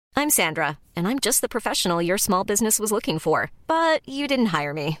I'm Sandra, and I'm just the professional your small business was looking for. But you didn't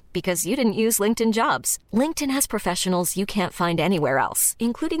hire me because you didn't use LinkedIn Jobs. LinkedIn has professionals you can't find anywhere else,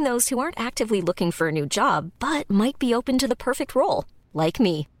 including those who aren't actively looking for a new job, but might be open to the perfect role, like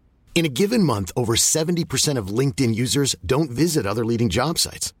me. In a given month, over 70% of LinkedIn users don't visit other leading job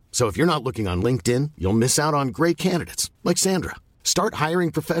sites. So if you're not looking on LinkedIn, you'll miss out on great candidates like Sandra. Start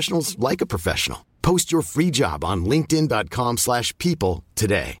hiring professionals like a professional. Post your free job on linkedin.com/people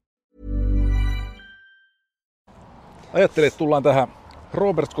today. Ajattelin, että tullaan tähän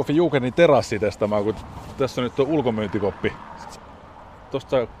Robert's Coffee Jukenin terassiin testaamaan, kun tässä on nyt ulkomyyntikoppi. Tuosta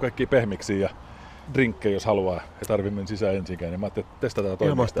saa kaikkia pehmiksiä ja drinkkejä, jos haluaa. Ei tarvitse mennä sisään ensinkään. Niin mä ajattelin, että testataan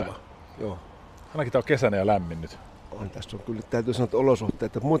toimista. Joo. Ainakin tää on kesäinen ja lämmin nyt. On, tässä on kyllä, täytyy sanoa, että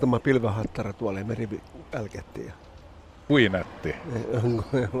olosuhteet, että muutama pilvenhattara tuolla ja meri älkettiin. Kui nätti.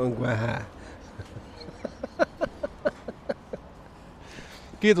 Onko vähän?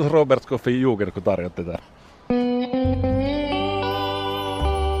 Kiitos Robert's Coffee Juken, kun tarjotte tää.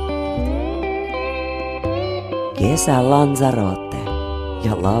 Kesä Lanzarote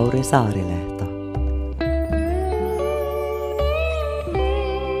ja Lauri Saarilehto.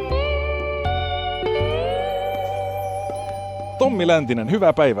 Tommi Läntinen,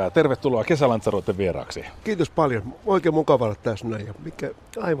 hyvää päivää. Tervetuloa Kesä Lanzaroten vieraaksi. Kiitos paljon. Oikein mukava olla tässä näin. Ja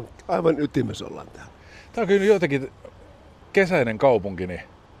aivan ytimessä ollaan täällä. Tää on kyllä jotenkin kesäinen kaupunki, niin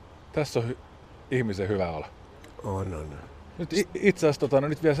tässä on ihmisen hyvä olla. On. Nyt itse asiassa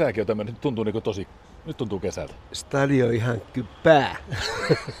nyt vielä sääkin on tämmöinen, nyt tuntuu kesältä. Stadio ihan kypää.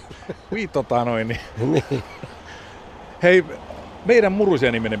 Niin. Hei, meidän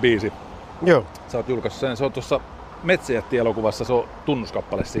Murusia-niminen biisi. Joo. Sä oot julkaissut sen, se on tuossa Metsäjätti-elokuvassa, se on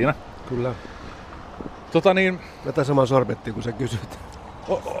tunnuskappale siinä. Kyllä. Mä samaa sorbettia, kun sä kysyt.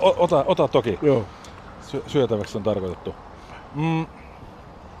 Ota toki. Joo. Syötäväksi on tarkoitettu.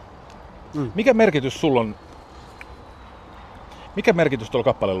 Mikä merkitys sulla on? Mikä merkitys tuolla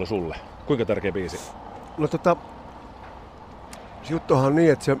kappaleella on sulle? Kuinka tärkeä biisi? No se juttuhan on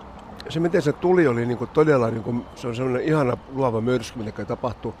niin, että se miten se tuli oli niinku todella, niinku, se on sellainen ihana luova myrsky, mitä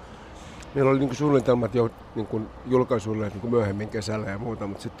tapahtui. Meillä oli niinku suunnitelmat jo niinku julkaisuille niinku myöhemmin kesällä ja muuta,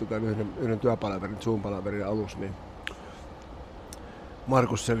 mutta sitten yhden työpalaverin, Zoom-palaverin alussa, niin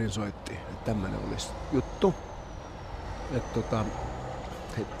Markus Selin soitti, että tämmöinen olisi juttu.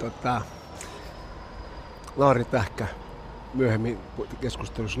 Lauri Tähkä myöhemmin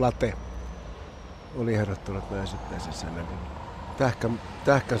keskustelussa Late oli ehdottanut, että mä esittäisin sen.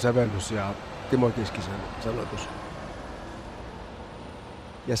 Tähkän sävellys ja Timo Kiskisen sanotus.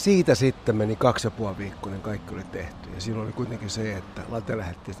 Ja siitä sitten meni 2,5 viikkoa, niin kaikki oli tehty. Ja silloin oli kuitenkin se, että Late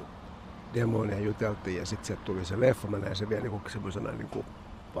lähetti demoon ja juteltiin ja sitten sieltä tuli se leffa. Mä näin sen vielä niin semmoisena niin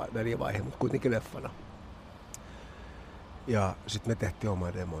välivaihe, mutta kuitenkin leffana. Ja sitten me tehtiin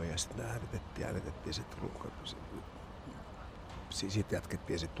oma demo ja sitten äänitettiin sitten sitten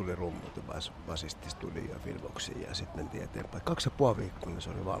jatkettiin ja sitten tuli rummut ja basististudio ja filmoksiin ja sitten mentiin eteenpäin. 2,5 viikkoa niin se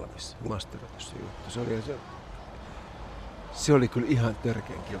oli valmis, masteroitu se juttu. Se oli kyllä ihan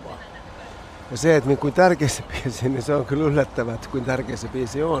törkeän kivaa. Ja se, että kuin tärkeä se biisi, niin se on kyllä yllättävää, että kuin tärkeä se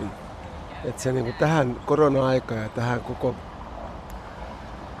biisi on. Että se niin tähän korona-aikaan ja tähän koko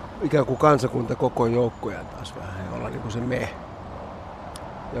ikään kuin kansakunta koko joukkoja taas vähän ja olla niin kuin se me.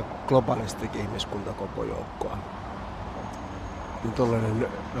 Ja globaalistikin ihmiskunta koko joukkoa. Niin tollainen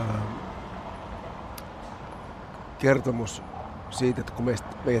kertomus siitä, että kun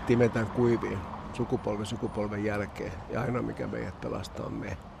meidät imetään kuiviin sukupolven jälkeen ja aina mikä meidät pelastaa on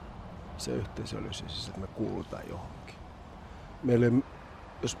me. Se yhteisö oli siis, että me kuulutaan johonkin.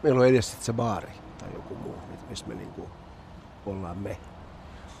 Jos meillä on edes se baari tai joku muu, missä me niin kuin ollaan me.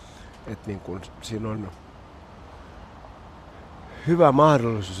 Että niin kuin siinä on hyvä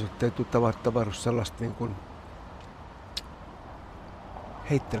mahdollisuus, ettei tule tavannut sellaista niin kuin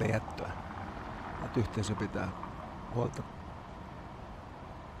heittelejättöä. Että yhteisö pitää huolta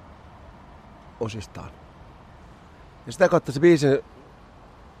osistaan. Ja sitä kautta se biisi,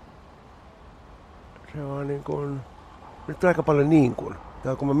 se on niin kuin, nyt on aika paljon niin kuin.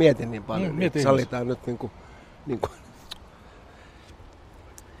 Tai kun mä mietin niin paljon, niin sallitaan nyt niin kuin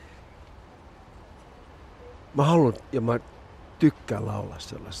mä haluan ja mä tykkään laulaa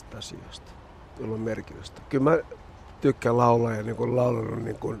sellaisista asioista, joilla on merkitystä. Kyllä mä tykkään laulaa ja niin laulanut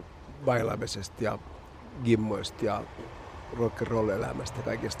niin bailaamisesta ja gimmoista ja rock'n'roll-elämästä ja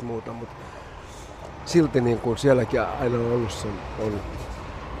kaikesta muuta, mutta silti niin kuin sielläkin aina on ollut sen,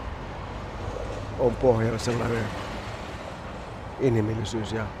 on pohjalla sellainen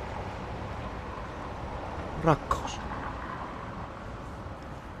inhimillisyys ja rakkaus.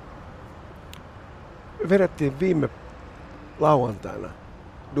 Vedettiin viime lauantaina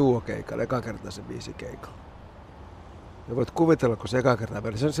duo-keikalla, eka kertaa se biisi keikalla. Ja voit kuvitella, kun se eka kertaa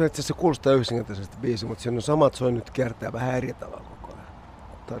veri. Se kuulostaa yksinkertaisesti biisi, mutta siinä on samat soinnut kiertää vähän eri tavalla koko ajan.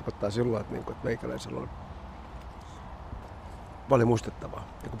 Tarkoittaa silloin, että meikäläisellä on paljon muistettavaa.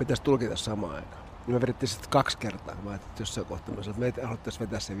 Ja kun pitäisi tulkita samaan aikaan. Niin me vedettiin sitten 2 kertaa, kun mä ajattelin, että jossain kohtaa että me haluttaisiin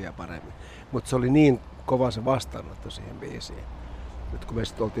vetää se vielä paremmin. Mutta se oli niin kova se vastaanotto siihen biisiin. Nyt kun me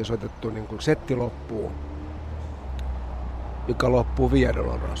sitten oltiin soitettu niin kun setti loppuun, joka loppuu Via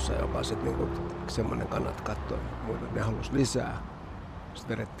Dolorosa, joka on sitten niin semmoinen kannat katsoa. Ne halusi lisää.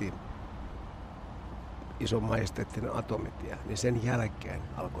 Sitten vedettiin iso majesteettinen Atomitia. Niin sen jälkeen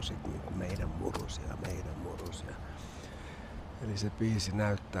alkoi sitten niin meidän murusia. Eli se biisi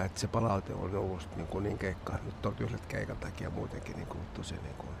näyttää, että se palaute on ollut niin keikka. Nyt on yhdet keikan takia muutenkin tosi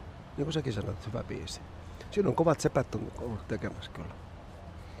niin kuin säkin sanoit, hyvä biisi. Siinä on kovat sepät on ollut tekemässä kyllä.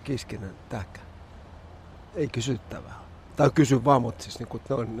 Kiskinen, Tähkä. Ei kysyttävää. Tai kysy vaan, mutta siis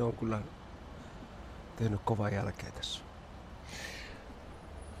ne on kyllä tehnyt kovaa jälkeä tässä.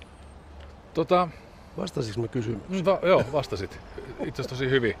 Vastasinko mä kysymykseen? Joo, vastasit. Itse asiassa tosi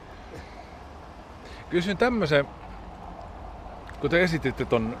hyvin. Kysyn tämmöisen, kun te esititte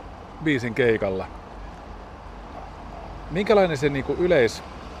ton biisin keikalla, minkälainen se niinku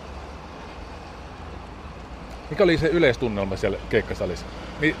mikä oli se yleistunnelma siellä keikkasalissa?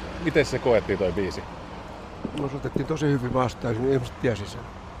 Miten se koettiin toi biisi? Me otettiin tosi hyvin vastaan, niin ihmiset tiesi sen.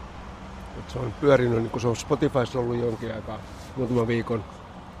 Se on pyörinyt, niin kun se on Spotifyssa ollut jonkin aikaa, muutaman viikon.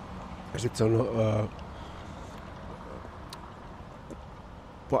 Ja sitten se on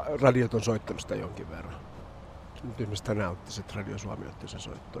radiot on soittanut sitä jonkin verran. Nyt esimerkiksi tänään otti se Radio Suomi otti sen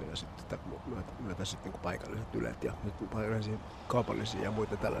soittoon ja sitten myötä sitten niin paikalliset ylet ja nyt paikallisia kaupallisia ja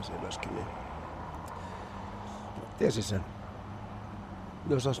muita tällaisia myöskin. Niin tiesi sen.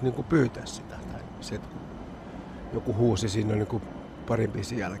 Ne osasi niin pyytää sitä. Se, että joku huusi siinä niin parin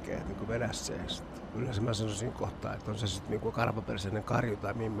biisin jälkeen niin vedä se. Yleensä mä sanoisin kohtaa, että on se sitten niin karvaperseinen karju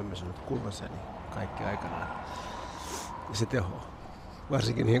tai mihin mä sanon, että kulmassa, niin kaikki aikanaan. Ja se teho.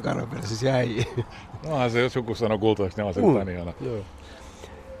 Varsinkin niihin karvaperseisiin äijiin. Nohan se, jos joku sanoo kultaiseksi, niin on se niin ihana. Joo.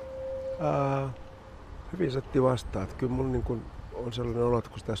 Hyvin satti vastaan. Että kyllä mulla niin on sellainen olo, että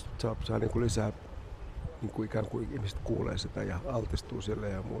kun tästä saa niin lisää, niin ikään kuin ihmiset kuulee sitä ja altistuu sille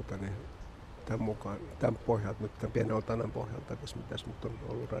ja muuta, niin tämän pohjalta, nyt tämän pienen otanan pohjalta, tässä mitäs nyt on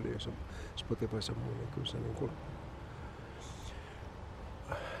ollut radioissa, Spotifyssa ja muu, niin kyllä se niin kuin.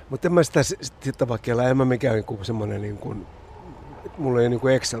 Mutta en mä sitä vaikka en mä mikään niin semmoinen, niin kuin, mulla ei niin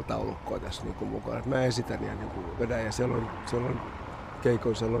kuin Excel-taulukkoa tässä niin kuin mukana, että mä esitän ja niin kuin vedän ja siellä on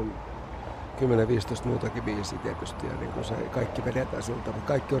keikoilla, siellä on 10-15 muutakin biisiä tietysti ja niin kuin se kaikki vedetään sulta, mutta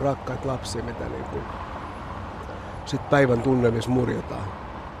kaikki on rakkaat lapsia, mitä niin kuin sitten päivän tunnelmissa murjotaan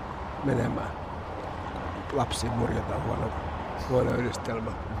menemään. Lapsiin murjotaan huono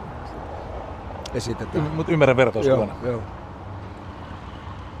yhdistelmä. Esitetään. Mutta ymmärrän vertauskuvana. Joo.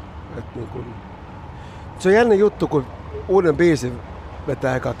 Se on jännä juttu, kun uuden biisin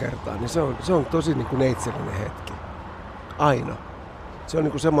vetää eka kertaa, niin se on tosi niin kuin neitsellinen hetki. Aina. Se on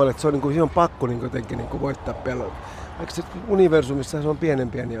niin kuin semmoinen, että se on pakko niin jotenkin niin voittaa pelon. Vaikka se universumissa se on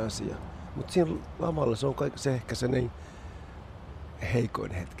pieni asia. Mutta siinä lavalla se on se ehkä se niin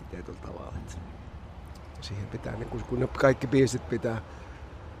heikoin hetki tietyllä tavalla. Siihen pitää, niin kun ne kaikki biisit pitää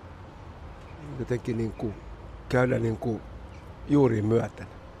jotenkin niin kuin käydä niin kuin juuriin myöten.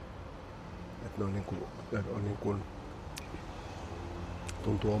 Että ne on niin kuin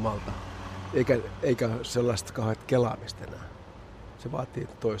tuntuu omalta. Eikä sellaista kauhean kelaamista enää. Se vaatii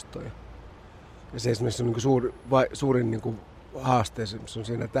toistoja. Ja se esimerkiksi on niin kuin suurin niin kuin haaste on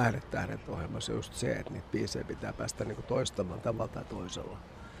siinä Tähdet ohjelmassa just se, että niitä biisejä pitää päästä niin kuin toistamaan tavalla tai toisella.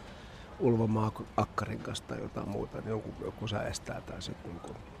 Ulvomaa Akkarin kanssa tai jotain muuta, niin joku säästää tai sitten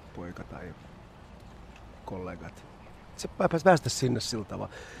niin poika tai kollegat. Se päästä sinne sillä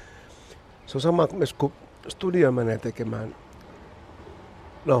tavalla. Se on sama, kun studio menee tekemään,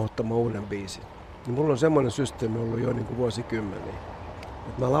 nauhoittamaan uuden biisin. Niin mulla on semmoinen systeemi ollut jo niin kuin vuosikymmeniä.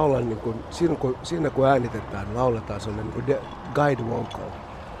 Että mä laulan, niin kuin, siinä kun äänitetään, niin lauletaan semmoinen niin kuin guide vocal.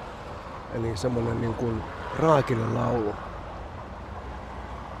 Eli semmoinen niin kuin raakinen laulu.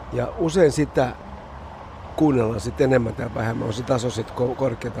 Ja usein sitä kuunnellaan sitten enemmän tai vähemmän, on se taso sitten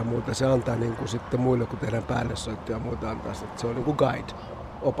korkea tai muuta. Se antaa niin kuin sitten muille, kun tehdään päälle soittoja ja muuta antaa, että se on niin kuin guide,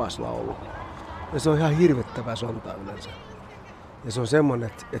 opaslaulu. Ja se on ihan hirvittävää sontaa yleensä. Ja se on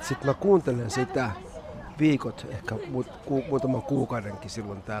semmoinen, että sitten mä kuuntelen sitä viikot, ehkä muutaman kuukaudenkin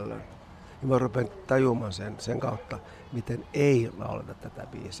silloin tällöin. Ja mä rupean tajumaan sen kautta, miten ei lauleta tätä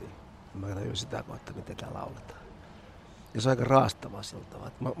biisiä. Mä tajun sitä kautta, miten tää lauletaan. Ja se on aika raastava siltä.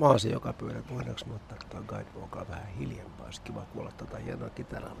 Mä oon se joka pyydän, kun voidaanko mä ottaa tuon guidebookaa vähän hiljempaa. Olisi kiva kuulla tuota hienoa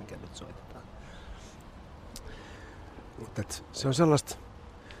kitaraa, mikä nyt soitetaan. Mutta se on sellaista,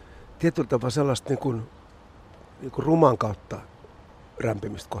 tietyllä tavalla sellaista niin kuin ruman kautta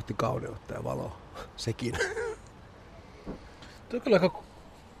rämpimistä kohti kauneutta ja valoa. Sekin. Tuo on kyllä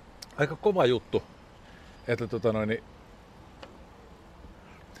aika kova juttu, että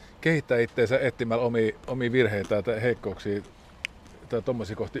kehittää itseensä etsimällä omia virheitä tai heikkouksia tai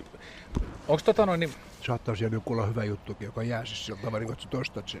tommosia kohti. Onks Saattaisi joku olla hyvä juttukin, joka jää siis sieltä tavalla, niin että sä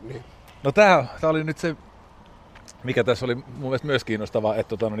toistat sen. Niin. No tää oli nyt se, mikä tässä oli mun mielestä myös kiinnostavaa,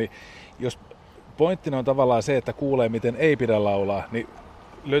 että jos pointtina on tavallaan se, että kuulee miten ei pidä laulaa, niin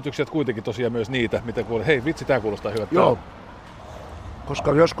löytyykö sieltä kuitenkin tosiaan myös niitä, mitä kuulee, hei vitsi tää kuulostaa hyvältä. Joo,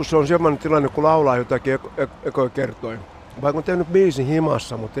 koska joskus se on semmoinen tilanne, kun laulaa jotakin Eko kertoi. Vaikka on tehnyt biisin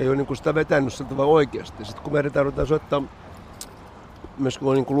himassa, mutta ei ole niinku sitä vetänyt siltä vaan oikeasti. Sitten kun me ruvetaan soittaa, myös kun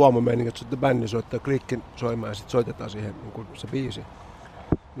on niinku luomameininki, että soittaa bändi soittaa klikkin soimaan ja sitten soitetaan siihen niinku se biisi.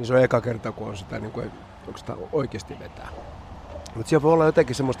 Niin se on eka kerta, kun on sitä, niinku, sitä oikeasti vetää. Mutta siellä voi olla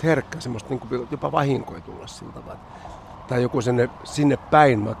jotenkin semmoista herkkää, semmoista niinku jopa vahinkoja tulla siltä tavalla. Tai joku sinne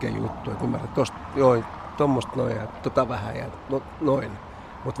päin makea juttu, että ymmärrät tosta, joo, tommoista noin ja tota vähän ja noin.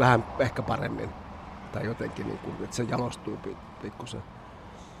 Mutta vähän ehkä paremmin. Tai jotenkin, niin kuin, että se jalostuu pikkusen.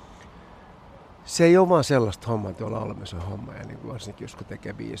 Se ei ole vaan sellaista hommaa, tuolla laulamisen homma. Ja niin kuin varsinkin, jos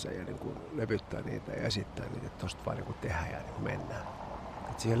tekee biisejä ja niin kuin levyttää niitä ja esittää niitä, että tosta vaan niin kuin tehdään ja niin kuin mennään.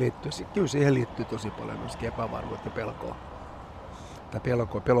 Siihen liittyy tosi paljon myöskin epävarmuutta ja pelkoa. Tai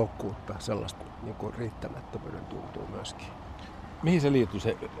pelokkuutta, sellaista niin kuin riittämättömyyden tuntuu myöskin. Mihin se liittyy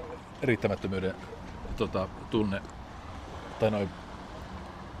se riittämättömyyden tunne tai noin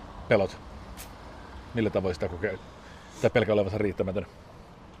pelot? Millä tavoin sitä kokee? Tai pelkää olevansa riittämätön?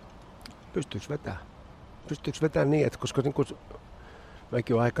 Pystyykö vetämään niin, että koska niin kuin,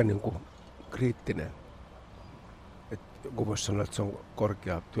 mäkin olen aika niin kuin kriittinen. Että joku voisi sanoa, että se on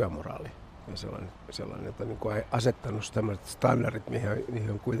korkea työmoraali. Ja sellainen jota niin kuin asettanut tämmöiset standardit,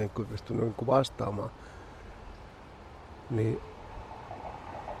 mihin on kuitenkin pystynyt niin kuin vastaamaan. Niin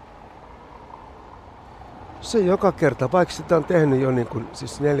se joka kerta, vaikka sitä on tehnyt jo niin kuin,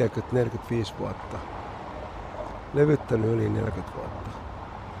 siis 40-45 vuotta, levyttänyt yli 40 vuotta,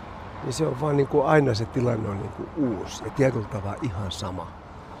 niin se on vaan niin kuin aina se tilanne on niin kuin uusi ja tietyllä tavalla ihan sama.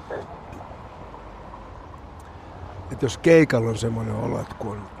 Että jos keikalla on semmoinen olo, että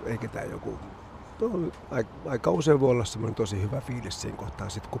kun on, eikä tämä joku, aika usein voi olla semmoinen tosi hyvä fiilis siinä kohtaa,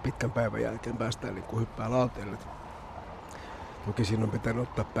 sitten kun pitkän päivän jälkeen päästään niin kuin hyppää lauteelle. Toki siinä on pitänyt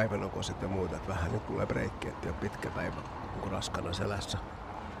ottaa päivänokoiset ja muuta, että vähän nyt tulee breikki, että on pitkä päivä niin raskana selässä.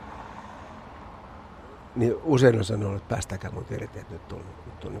 Niin usein on sanonut, että päästäkää mut irti, että nyt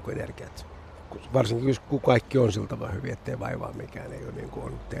on niin energiat. Varsinkin kun kaikki on siltä vaan hyvin, ettei vaivaa mikään, ei ole, niin kuin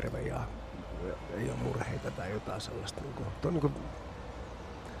on terve ja ei ole murheita tai jotain sellaista. Niin kuin, on niin kuin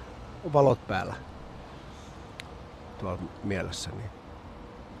valot päällä tuolla mielessä. Niin.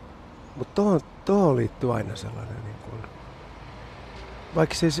 Mutta tuohon liittyy aina sellainen, niin kuin,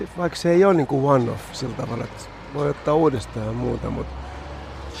 vaikka se ei ole niin kuin one-off sillä tavalla, että voi ottaa uudestaan ja muuta, mutta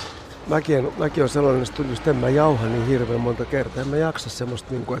mäkin on sellainen studiossa, että en mä jauha niin hirveän monta kertaa. En mä jaksa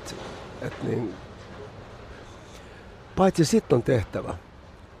semmoista, niin kuin, että niin, paitsi sitten on tehtävä,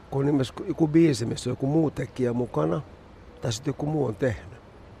 kun on joku biisi, missä on joku muu tekijä mukana, tai sitten joku muu on tehnyt.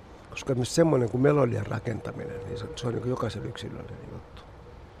 Koska myös semmoinen kuin melodian rakentaminen, niin se on niin kuin jokaisen yksilöllinen juttu.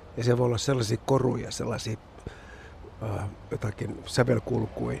 Ja se voi olla sellaisia koruja, sellaisia jotakin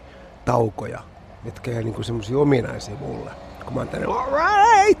sävelkulkuja, taukoja, mitkä ei niin semmoisia ominaisia mulle. Kun mä oon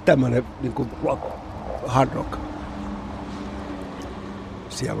tämmönen niin kuin hard rock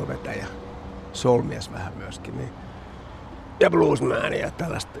sieluvetäjä, soulmies vähän myöskin, niin, ja bluesman ja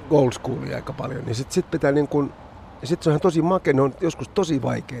tällaista old schoolia aika paljon, niin sit pitää niin kuin, ja sit se on ihan tosi makea, ne on joskus tosi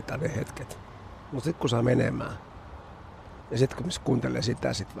vaikeita ne hetket, mutta sit kun saa menemään, ja sitten kun kuuntelee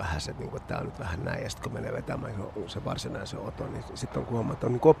sitä sit vähän, että niinku, tää on nyt vähän näin, ja sitten kun menee vetämään se varsinaisen oton, niin sitten on huomaa, että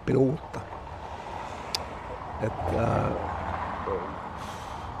on niinku oppinut uutta.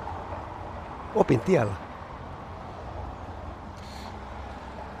 Opin tiellä.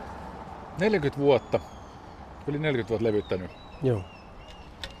 40 vuotta. Yli 40 vuotta levyttänyt. Joo.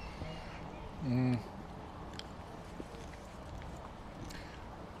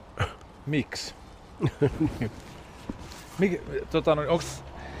 Miksi?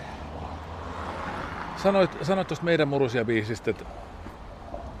 Sanoit tuosta meidän murusia biisistä, että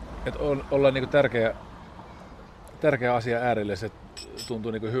ollaan niinku tärkeä asia äärelle, se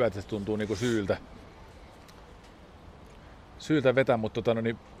tuntuu niinku hyvältä, se tuntuu niinku syyltä vetää, mutta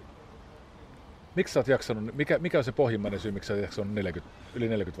Miksi sä oot jaksanut, mikä on se pohjimmainen syy, miksi sä oot jaksanut yli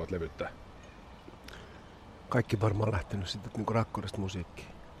 40 vuotta levyttää? Kaikki varmaan lähtenyt sitten niin rakkaudesta musiikkiin.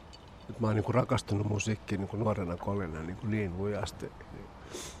 Mä oon niin rakastunut musiikkiin niin nuorena kolina niin lujasti.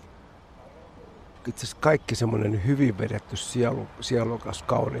 Itse asiassa kaikki semmoinen hyvin vedetty sielukas,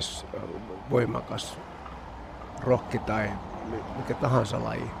 kaunis, voimakas rokki tai mikä tahansa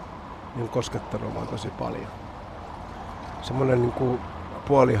laji niin koskettanut mua tosi paljon. Semmoinen niin kuin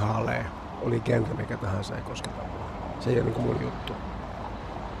puolihaalea oli genre mikä tahansa ei kosketa mua. Se ei ole niin kuin mun juttu.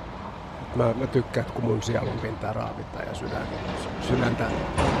 Mä tykkään, että kun mun sielun pintaa raavitaan ja sydäntä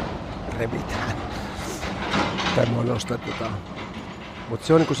revitään tai mua nostatetaan. Mutta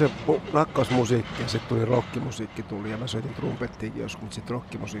se on niinku se rakkausmusiikki ja sitten tuli rockimusiikki ja mä soitin trumpettiinkin joskus, mutta sitten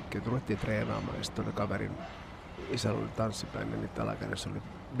rockimusiikkia ruvettiin treenaamaan ja sitten oli kaverin isällä oli tanssipäin ja niitä alakädessä oli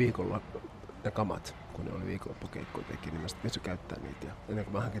viikolla ne kamat, kun ne oli viikonloppukeikkoja teki, niin mä sitten pysyin käyttää niitä ja ennen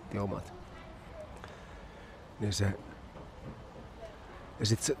kuin mä hankittiin omat. Niin se ja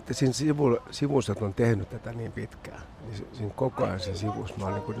sitten siinä sivussa, että on tehnyt tätä niin pitkään, niin siinä koko ajan siinä sivussa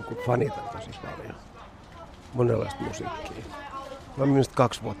mä niin fanitan tosi paljon monenlaista musiikkia. Mä oon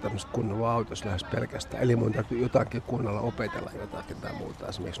 2 vuotta kuunnellut autossa lähes pelkästään, eli mun täytyy jotakin kuunnella, opetella jotakin tai muuta.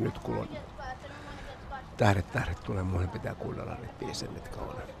 Esimerkiksi nyt kun on tähdet tulee, mun pitää kuunnella niitä biisejä, mitkä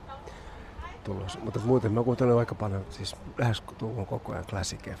on tulossa. Mutta muuten mä kuuntelen aika paljon, siis lähes tuun koko ajan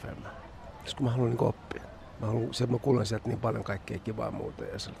Classic FM, koska mä haluan niin oppia. Mä kuulen sieltä niin paljon kaikkea kivaa muuta.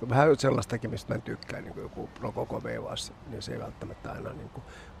 Ja vähän sellaistakin, mistä mä en tykkää, niin kuin joku Rokoko Veivas, niin se ei välttämättä aina. Niin kuin,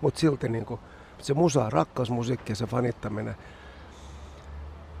 mutta silti niin kuin, se musa, rakkausmusiikki ja se fanittaminen.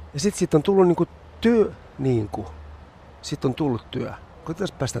 Ja sitten siitä on tullut niinku työ, niinku. Sitten on tullut työ.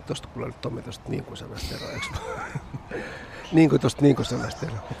 Koitais päästä tosta, kun nyt Tommi tosta niinku-sanasta eroa, eikö? Niinku tosta niinku-sanasta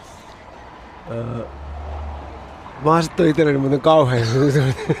eroa. Mä asettoin itselleni muuten kauhean.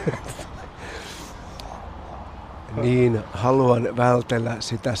 Niin, haluan vältellä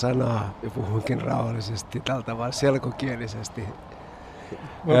sitä sanaa ja puhunkin rauhallisesti, tältä vaan selkokielisesti.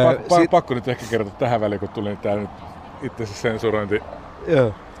 Pakko nyt ehkä kertoa tähän väliin, kun tuli tää nyt itse asiassa sensurointi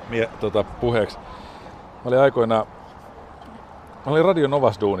puheeksi. Mä olin Radio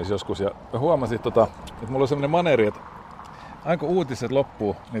Novas duunissa joskus ja mä huomasin, että mulla on semmoinen maneeri, että aina kun uutiset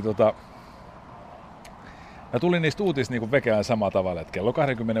loppuu, niin mä tulin niistä uutisista niin vekeään samalla tavalla, että kello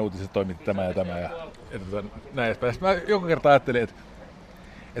 20 uutiset toimitti tämä ja näin edespäin. Sitten mä joka kerta ajattelin, että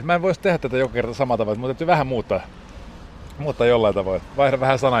mä en voisi tehdä tätä joka kerta samalla tavalla, että mun täytyy vähän muuttaa jollain tavoin, vaihda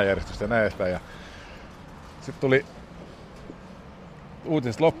vähän sanajärjestystä ja näin edespäin. Sitten tuli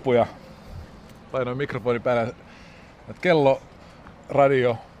uutiset loppu ja painoin mikrofonin päälle, että kello,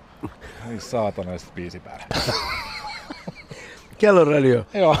 radio, niin saatana ja sitten biisi päälle. Kello, radio?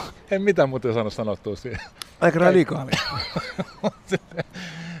 Joo, en mitään muuta saanut sanottua siihen. Aika radikaalia.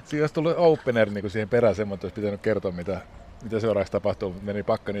 Siinä olisi tullut opener niin siihen perään semmoinen, että olisi pitänyt kertoa, mitä seuraavaksi tapahtuu. Meni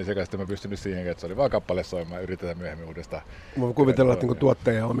pakka niin sekaisin, että mä pystyn nyt siihen, että se oli vaan kappale soimaan. Yritetään myöhemmin uudestaan. Mä kuvitellaan, että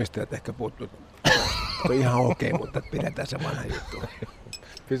tuottaja ja omistajat ehkä puuttuu. Se on ihan okei, mutta pidetään se vanha juttu.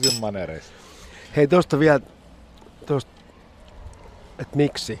 Pysy manereissa. Hei, tuosta vielä, että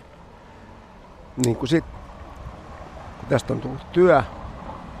miksi? Niin kun tästä on tullut työ,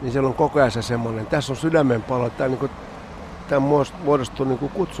 niin siellä on koko ajan se semmoinen, tässä on sydämenpalo, tämä muodostuu niin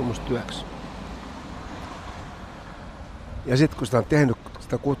kuin kutsumustyöksi. Ja sitten kun sitä on tehnyt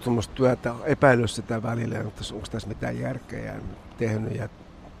sitä kutsumustyötä, epäillyt sitä välillä, että onko tässä mitään järkeä ja tehnyt ja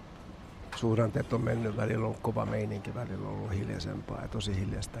suhdanteet on mennyt, välillä on kova meininki, välillä on ollut hiljaisempaa ja tosi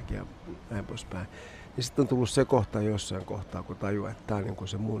hiljaistakin ja näin poispäin. Niin sitten on tullut se kohta jossain kohtaa, kun tajuu, että tämä on niin kuin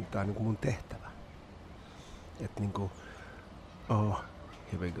se mun tehtävä. Että niin kuin,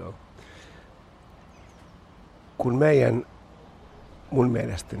 here we go. Kun mun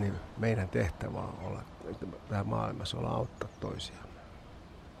mielestäni meidän tehtävä on olla täällä maailmassa auttaa toisiamme.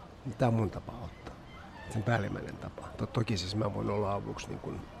 Tämä on mun tapa auttaa. Sen päällimmäinen tapa. Toki siis mä voin olla avuksi niin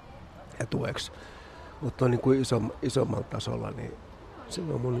kuin, ja tueksi, mutta on niin kuin isommalla tasolla, niin se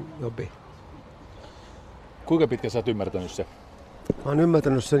on mun jobi. Kuinka pitkä sä oot ymmärtänyt se? Mä oon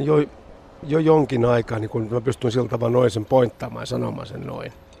ymmärtänyt sen jo jonkin aikaa, niin kun mä pystyn sillä tavalla noin sen pointtaamaan ja sanomaan sen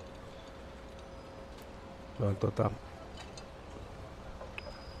noin. Mä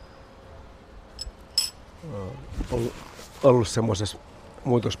oon ollut semmoisessa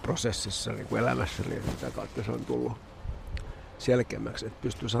muutosprosessissa niin kuin elämässäni, niin sitä kautta se on tullut selkeämmäksi, että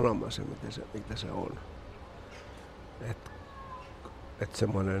pystyy sanomaan sen, mitä se on. Että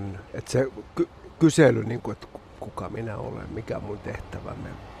se kysely, niin kuin, että kuka minä olen, mikä on mun tehtävämme,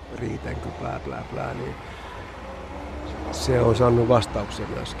 riitenkö, plää, niin se on saanut vastauksia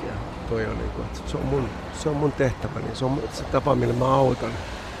myöskin. Ja toi on, niin kuin, että se on mun tehtävä, niin se on se tapa, millä mä autan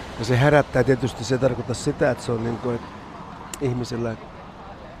Ja se herättää tietysti, se tarkoittaa sitä, että se on niin kuin, että ihmisellä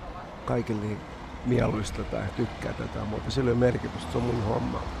kaikille niin mieluista tai tykkää tätä muuta. Sillä ei ole merkitystä, se on mun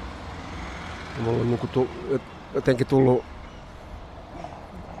homma. Ja mulla on niin kuin jotenkin tullut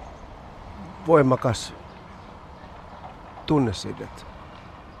voimakas tunne siitä, että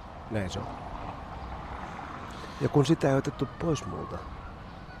näin se on. Ja kun sitä ei otettu pois multa,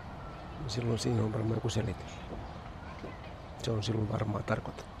 niin silloin siinä on varmaan joku selitys. Se on silloin varmaan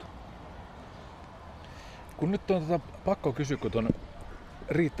tarkoitettu. Kun nyt on pakko kysyä, kun tuon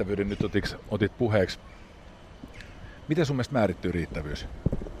riittävyyden nyt otit puheeksi. Miten sun mielestä määrittyy riittävyys?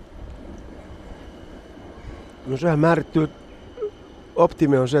 No sehän määrittyy,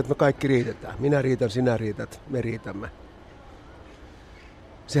 optimi on se, että me kaikki riitetään. Minä riitän, sinä riität, me riitämme.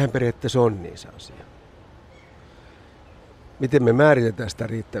 Sehän periaatteessa on niin se asia. Miten me määritetään sitä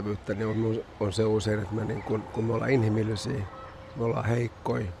riittävyyttä, niin on se usein, että me niin kun me ollaan inhimillisiä, me ollaan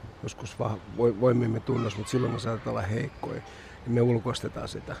heikkoja, joskus voimimme tunnos, mutta silloin me saatetaan olla heikkoja, niin me ulkoistetaan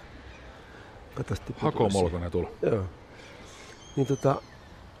sitä. Hakomolkonen tulla. Joo. Niin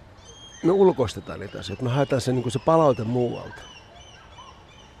me ulkoistetaan niitä asioita, me haetaan se, niin se palaute muualta.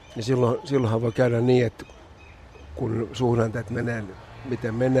 Ja silloinhan voi käydä niin, että kun suhdanteet menee,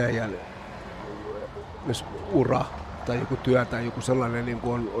 miten menee ja myös ura tai joku työ tai joku sellainen niin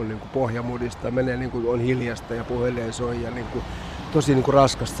kuin on niin kuin pohjamudista, menee niin kuin on hiljasta ja puhelin soi ja niin kuin, tosi niin kuin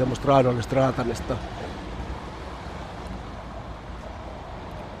raskasta, semmoista raadollista raatamista.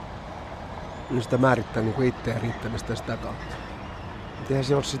 Niin sitä määrittää niin kuin itseään riittämistä sitä kautta. Eihän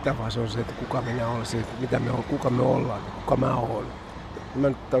se ole sitä, vaan se on se, että kuka minä olen, se, mitä me on, kuka me ollaan, kuka mä oon. Mä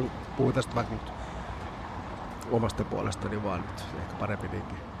nyt puhun tästä vaikka nyt omasta puolestani vaan nyt, ehkä parempi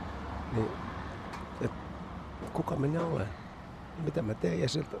niinkin. Niin, että kuka minä olen, mitä mä teen ja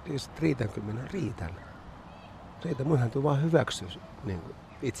sitten riitänkö minä, riitän. Mun täytyy vaan hyväksyä niin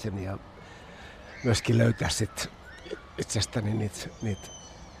itseni ja myöskin löytää sit itsestäni niitä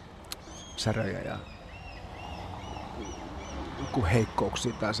säröjä ja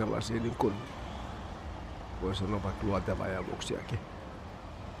heikkouksia tai sellaisia, niin kuin voi sanoa vaikka luontevajaavuuksiakin.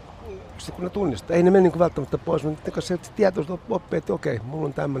 Sitten kun ne tunnistaa, ei ne mene niin välttämättä pois, mutta se tietoisesti oppii, että okei, mulla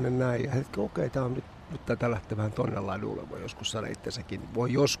on tämmöinen näin, ja hetki, okei, tää on nyt tätä lähtee vähän tonne ladulle, voi joskus saada itsensäkin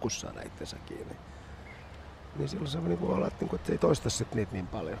kiinni. Niin silloin se on niin kuin olla, että ei toista sit niitä niin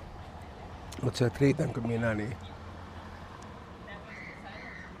paljon. Mutta se, että riitänkö minä, niin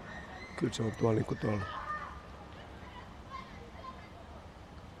kyllä se on tuolla niin kuin tuolla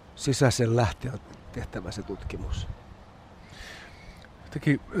sisäisen lähteä tehtävä se tutkimus.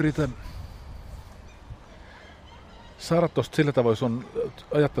 Jotenkin yritän saada tuosta sillä tavoin sun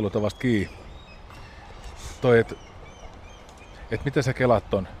ajattelutavasta kiinni. Toi, että miten sä kelaat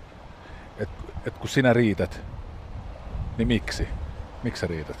ton, että kun sinä riität, niin miksi? Miksi sä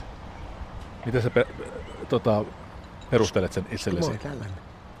riität? Miten sä perustelet sen itsellesi? Mä oon tällainen.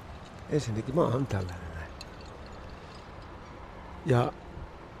 Ensinnäkin mä oon tällainen näin. Ja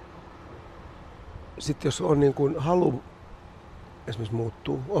sitten jos on niin kuin halu esimerkiksi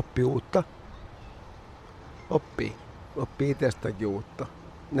muuttuu, oppii uutta, oppii itsestäänkin uutta,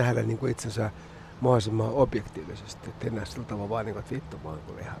 nähdä niin kuin itsensä mahdollisimman objektiivisesti, ettei näe sillä tavalla vaan niin kuin, että vittu mä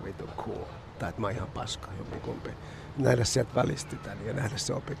oon ihan vitun cool, tai että mä oon ihan paska jompikumpi. Nähdä sieltä välistä ja nähdä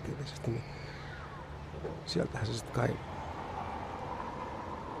se objektiivisesti, niin sieltähän se sitten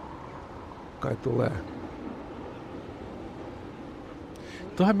kai tulee.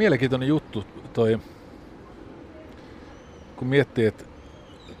 Tuohan mielenkiintoinen juttu toi, kun miettii, että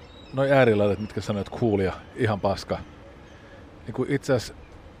noi äärilaidat, mitkä sanoit cool ja ihan paska, niin kun itse asiassa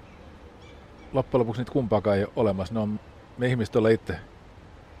loppujen lopuksi niitä kumpaakaan ei ole olemassa. Me ihmiset ollaan itse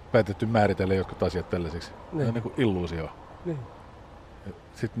päätetty määritellä jotkut asiat tällaisiksi. Ne on niin kuin illuusio. Niin.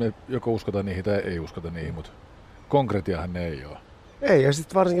 Sitten me joko uskotaan niihin tai ei uskota niihin, mutta konkretiahan ne ei ole. Ei, ja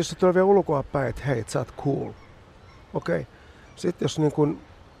sitten varsinkin jos se tulee vielä ulkoa päin, että hei, sä oot cool. Okei. Sitten jos niin kun,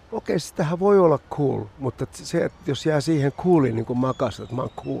 sitähän voi olla cool, mutta se, että jos jää siihen cooliin niin makasta, että mä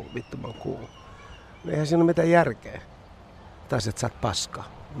oon cool, vittu mä oon cool, niin eihän siinä ole mitään järkeä. Tai että sä oot paska,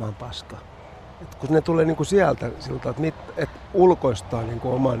 mä oon paska. Et kun ne tulee niin kuin sieltä, siltä, että ulkoistaa niin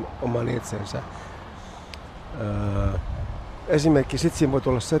kuin oman itsensä. Esimerkiksi sit siinä voi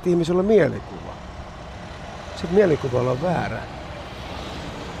tulla se, että ihmisellä on mielikuva. Sitten mielikuvalla on väärä.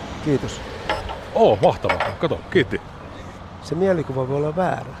 Kiitos. Mahtavaa. Kato, kiitti. Se mielikuva voi olla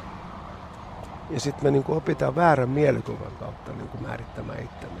väärä. Ja sitten me niinku opitaan väärän mielikuvan kautta niinku määrittämään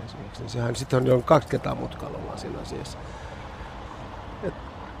itsemme esimerkiksi. Sehän sitten on 2 kertaa mutkalla ollaan siinä asiassa.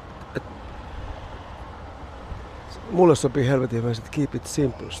 Mulle sopii helvetin hyvä, että keep it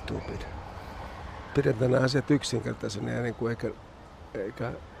simple, stupid. Pidetään nämä asiat yksinkertaisena ja niinku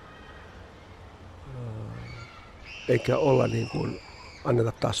eikä Eikä olla niin kuin,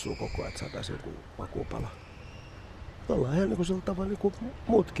 anneta tassua koko ajan, että saataisiin joku makuupala. Ollaan ihan niin kuin sillä tavalla niin kuin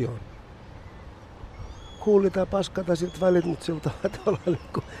muutkin on. Huulitaan paskata siltä välit, mutta siltä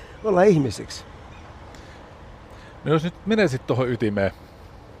ollaan ihmisiksi. No jos nyt menee sitten tuohon ytimeen.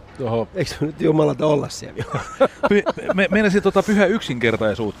 Eikö se nyt jumalata olla siellä? Menee sitten pyhää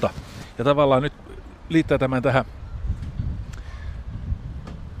yksinkertaisuutta. Ja tavallaan nyt liittää tämän tähän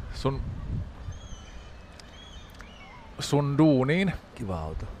sun duuniin. Kiva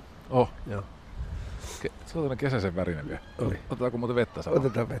auto. Joo. Se on kesäisen värinen vielä. Oli. Otetaanko muuten vettä samalla?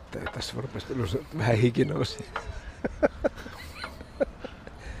 Otetaan vettä. Tässä rupesi vähän hiki nousi.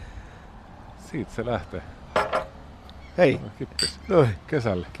 Siitä se lähtee. Hei. Kippis. Noi.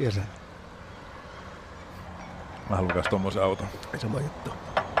 Kesälle. Kesä. Mä haluan kanssa tommosen auton. Sama juttu.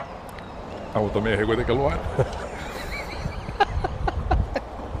 Automiehi kuitenkin luen.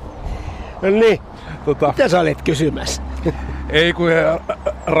 No niin. Mitä sä olet kysymässä? Ei kun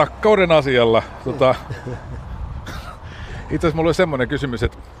rakkauden asialla. Itse asiassa mulla oli semmoinen kysymys,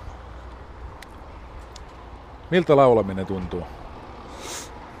 että miltä laulaminen tuntuu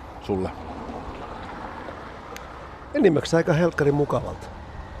sulle? Enimmäkseen aika helkkari mukavalta.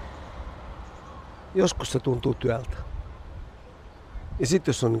 Joskus se tuntuu työltä. Ja sitten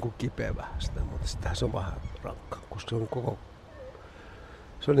jos on niinku kipeä vähän sitä, mutta sitähän se on vähän rankkaa, koska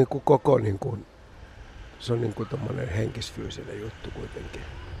se on niinku tommonen henkisfyysinen juttu kuitenkin.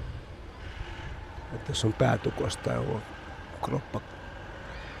 Että jos on päätukosta tai on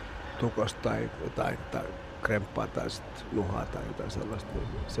kroppatukosta tai jotain tai kremppaa tai sit nuhaa tai jotain sellaista, niin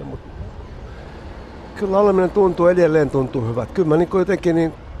se kyllä laulaminen edelleen tuntuu hyvältä. Kyllä mä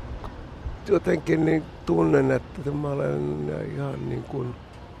niin jotenkin tunnen, että mä olen ihan niin kuin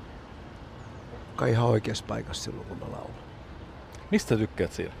kai ihan oikeassa paikassa silloin, kun mä laulan. Mistä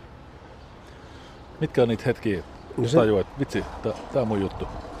tykkäät siinä? Mitkä on niitä hetkiä, kun tajuat, että vitsi, tää on mun juttu?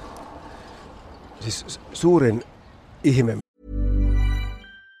 Siis suurin ihme.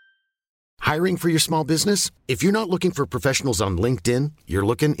 Hiring for your small business? If you're not looking for professionals on LinkedIn, you're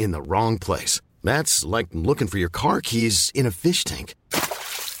looking in the wrong place. That's like looking for your car keys in a fish tank.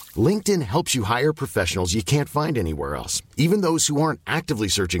 LinkedIn helps you hire professionals you can't find anywhere else, even those who aren't actively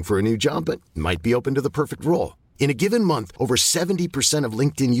searching for a new job but might be open to the perfect role. In a given month, over 70% of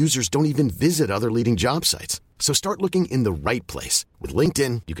LinkedIn users don't even visit other leading job sites. So start looking in the right place. With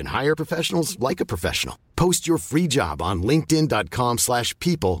LinkedIn, you can hire professionals like a professional. Post your free job on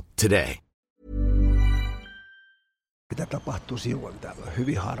linkedin.com/people today. Mitä tapahtuu silloin täällä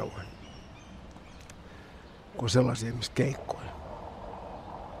hyvin harvoin, kun sellaisia, missä keikkoja.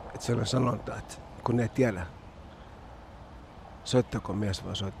 Että siellä on sanonta, että kun ne ei tiedä, soittaako mies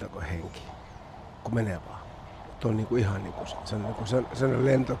vai soittaako henki, kun menee vaan. Tuo on niinku ihan niinku sellainen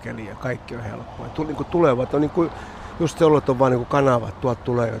lentokeli ja kaikki on helppoa. Niinku tulevat on niinku, just se olot on vaan niinku kanavat, tuolta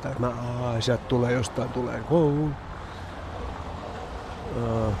tulee jotain, sieltä tulee, jostain tulee.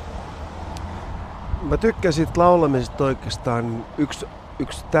 Mä tykkään siitä laulamisesta oikeastaan.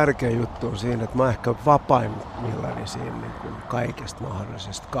 Yksi tärkeä juttu on siinä, että mä oon ehkä vapaimmillani siinä niin kuin kaikesta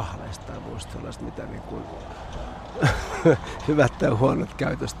mahdollisesta kahleista ja muista sellaista, mitä niin kuin hyvät tai huonot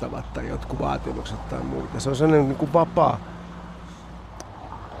käytöstavat tai jotkut vaatimukset tai muuta. Se on sellainen niin kuin vapaa.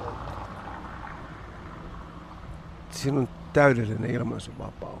 Siinä on täydellinen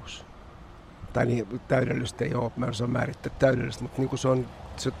ilmaisuvapaus. Tai niin, täydellistä ei ole, mä en osaa määrittää täydellistä, mutta niin kuin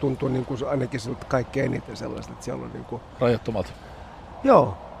se tuntuu niin kuin ainakin siltä kaikkein eniten sellaista, että siellä on niin kuin rajattomalta.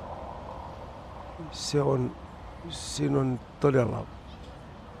 Joo. Siinä on todella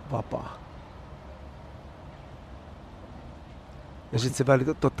vapaa. Ja sitten se väli,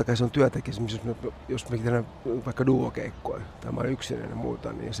 totta kai se on työtäkin, jos me tehdään vaikka duokeikkoja tai mä olen yksinäinen ja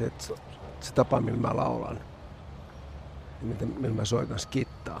muuta, niin se tapa, millä mä laulan ja millä mä soitan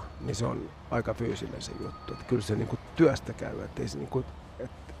skittaa, niin se on aika fyysinen se juttu. Että kyllä se niinku työstä käy, että ei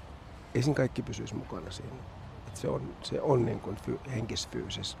siinä kaikki pysyisi mukana siinä. Se on niin kuin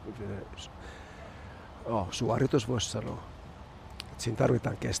henkisfyysis suoritus, voisi sanoa. Et siinä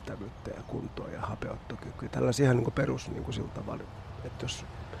tarvitaan kestävyyttä ja kuntoa ja hapeuttokykyä. Tällaisia ihan niin kuin perus niin kuin sillä tavalla, että jos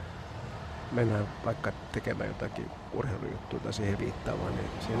mennään vaikka tekemään jotakin urheilujuttua tai siihen viittaamaan, niin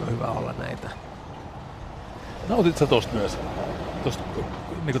siinä on hyvä olla näitä. Nautit sä tosta myös? Tosta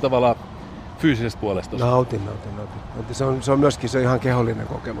niin kuin tavallaan fyysisestä puolesta? Nautin. Se on myöskin se ihan kehollinen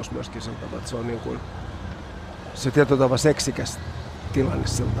kokemus myöskin sillä tavalla, että se on niin kuin se tietyllä tavalla seksikäs tilanne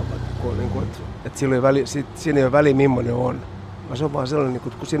sillä tavalla, kun niin kuin, että siinä ei ole väliä millainen on. Vaan se on vaan sellainen, niin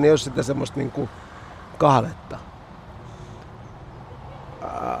kuin, kun siinä ei ole sitä semmoista niin kuin kahletta.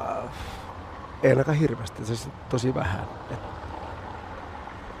 Ei ainakaan hirveästi, se on tosi vähän.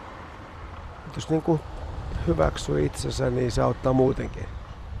 Jos niin kuin hyväksyy itsensä, niin se auttaa muutenkin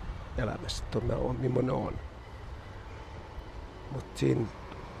elämässä, että mä oon millainen on. Mutta siinä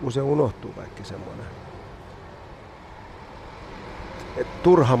usein unohtuu kaikki semmoinen.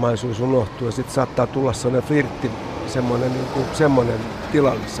 Turhamaisuus unohtuu ja sitten saattaa tulla sellainen flirtti, semmoinen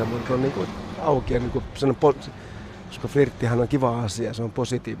tilalle, semmoinen on niin kuin auki ja niin kuin koska flirttihän on kiva asia, se on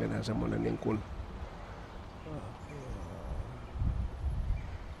positiivinen semmoinen niin kuin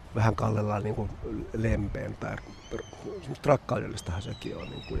vähän kallellaan niin kuin lempeän tai rakkaudellistahan sekin on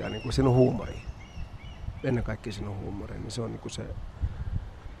niin kuin, ja niin kuin sinun huumori. Ennen kaikkea sinun huumori, niin se on niin kuin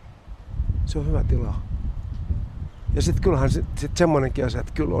se on hyvä tila. Ja sitten kyllähän sit semmoinenkin asia,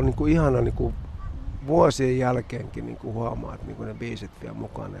 että kyllä on niin kuin ihana niin kuin vuosien jälkeenkin niin kuin huomaa, että niin kuin ne biisit vie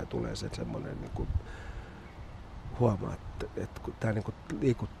mukana ja tulee se semmoinen niin kuin huomaa, että kun tämä niin kuin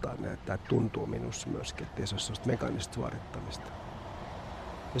liikuttaa ne, että tämä tuntuu minussa myöskin, ettei se ole sellaista mekaanista suorittamista.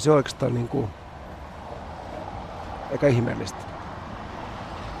 Ja se on oikeastaan niin kuin aika ihmeellistä.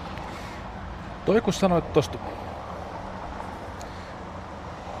 Toi kun sanoit tosta,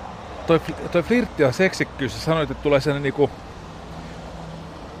 toi flirtti ja seksikkyys, ja sanoit, että tulee sellainen niinku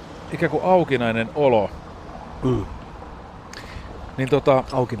ikään kuin aukinainen olo. Niin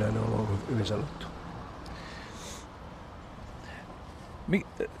aukinainen olo on hyvin sanottu.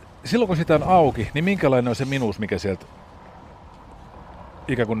 Silloin kun sitä on auki, niin minkälainen on se minuus, mikä sieltä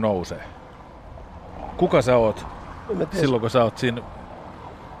ikään kuin nousee? Kuka sä oot silloin, kun sä oot siinä?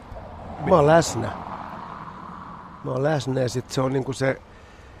 Mä oon läsnä. Ja sit se on niinku se,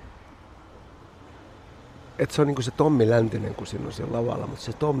 että se on niinku se Tommi Läntinen, kun siinä on siellä lavalla, mutta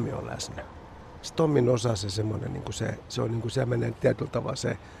se Tommi on läsnä. Se Tommin osa, se semmoinen, niinku se on niinku se menee tietyllä tavalla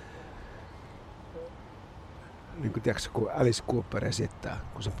se, niin kuin tiedätkö, kun Alice Cooper esittää,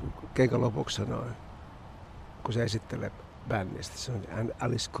 kun se keikan lopuksi sanoo, kun se esittelee bändistä, se on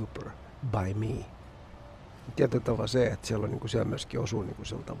Alice Cooper by me. Tietyllä tavalla se, että siellä, on, niin kuin siellä myöskin osuu niin kuin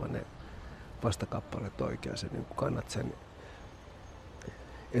sillä tavalla ne vastakappaleet oikein, se niin kuin kannat sen.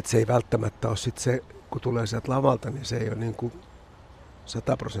 Että se ei välttämättä ole sit se, kun tulee sieltä lavalta, niin se ei ole niin kuin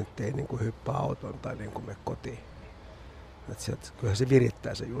 100% ei niin kuin hyppää auton tai niin kuin mene kotiin. Että sieltä, kyllähän se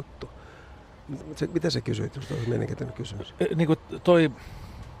virittää se juttu. Mitä sä kysyit? Tuosta on mielenkiintoinen kysymys. Niin kuin toi,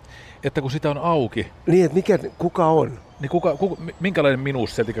 että kun sitä on auki. Niin, että kuka on? Niin minkälainen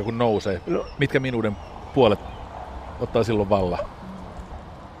minuus sieltä ikään kuin nousee? No, mitkä minuuden puolet ottaa silloin valla?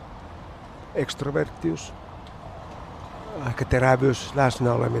 Extrovertius. Ehkä terävyys,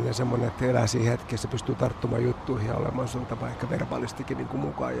 läsnäoleminen, semmoinen, että elää siinä hetkessä, pystyy tarttumaan juttuihin ja olemaan siltä vai ehkä verbaalistikin niin kuin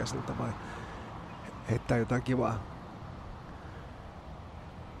mukaan ja siltä vai heittää jotain kivaa.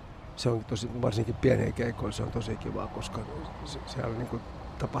 Se on tosi, varsinkin pieniä keikoilla se on tosi kivaa, koska siellä niin kuin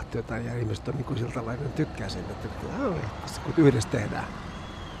tapahtuu jotain ja ihmiset on niin kuin siltä lailla tykkää siitä, että kun yhdessä tehdään.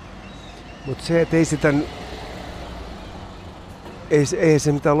 Mutta se, että ei sitä, ei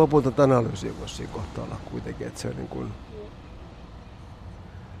se mitään loputonta analyysiä voi siinä kohtaa olla kuitenkin, että se on niin kuin,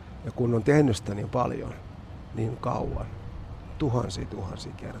 ja kun on tehnyt sitä niin paljon, niin kauan, tuhansia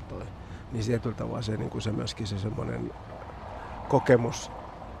kertoja, niin tietyllä tavalla se, niin kuin se myöskin se semmoinen kokemus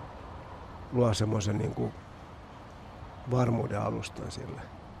luo semmoisen niin kuin varmuuden alustan sille.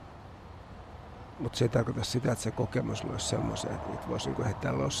 Mutta se ei tarkoita sitä, että se kokemus luo semmoisen, että niitä voisi niin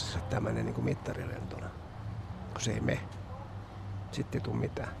heittää lossissa tämmöinen niin mittarilentona, kun se ei mene. Sitten ei tule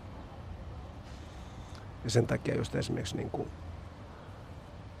mitään. Ja sen takia just esimerkiksi niin kuin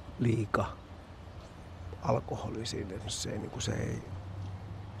liika alkoholi siinä, se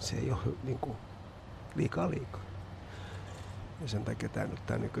ei ole niin kuin liikaa. Ja sen takia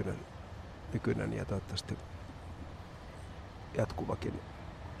tämä nykyinen ja toivottavasti jatkuvakin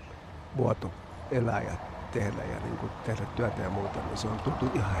muoto elää ja tehdä ja niin kuin tehdä työtä ja muuta, niin se on tuntuu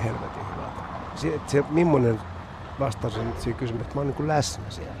ihan helvetin hyvältä. Se millainen vastaus on siihen kysymykseen, että mä oon niin kuin läsnä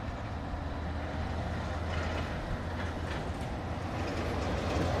siellä.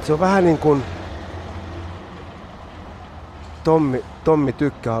 Se on vähän niin kuin Tommi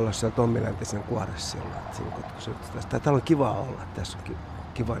tykkää olla siellä Tommi Läntisen kuoressa sillä. Täällä on kiva olla, tässä on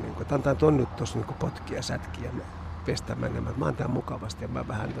kiva. Niin kuin, antaa ton nyt tuossa niin potkia ja sätkiä ja pestää menemään. Mä oon täällä mukavasti ja mä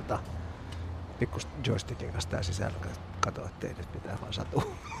vähän pikku joystickin kanssa tää sisällä katsoa, ettei nyt mitään vaan satuu.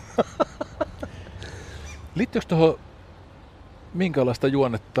 Liittyykö tuohon minkälaista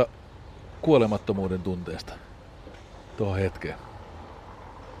juonnetta kuolemattomuuden tunteesta tuohon hetkeen?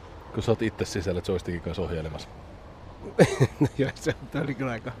 Kun sä oot itse sisällä joystickin kanssa ohjailemassa. No joo, se oli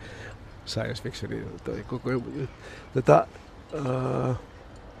kyllä aika science fiction toi koko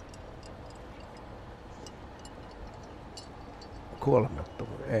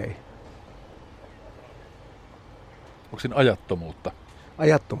kuolemattomuus, ei. Onko siinä ajattomuutta?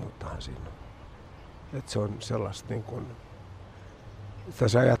 Ajattomuuttahan siinä on. Että se on sellaista niin kuin,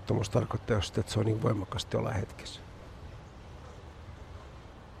 se ajattomuus tarkoittaa just, että se on niin voimakkaasti olla hetkessä.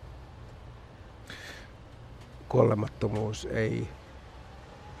 Kuolemattomuus ei.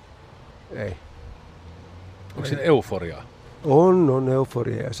 Onko siinä euforiaa? On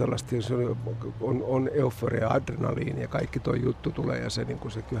euforia ja sellaista, on euforia, adrenaliini ja kaikki tuo juttu tulee ja se, niin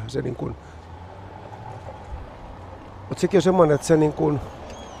kuin, se kyllähän se niin kuin, mutta sekin on semmoinen, että se niin kuin,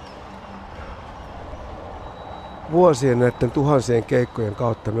 vuosien näiden tuhansien keikkojen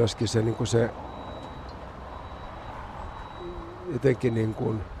kautta myöskin se, niin kuin se jotenkin niin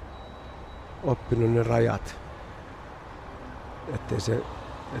kuin oppinut ne rajat. Että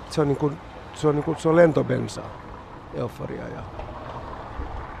se on niin kuin, se on lentobensaa, euforia ja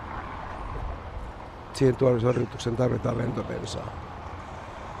siihen suorituksen tarvitaan lentobensaa.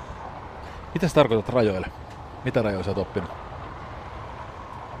 Mitä sä tarkoitat rajoille? Mitä rajoja sä oot oppinut?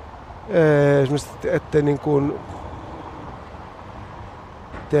 Esimerkiksi, ettei niin kuin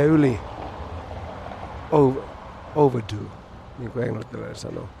tee yli, overdo, niin kuin englantilainen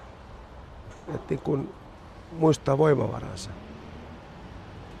sanoo. Että niin kuin muistaa voimavaransa.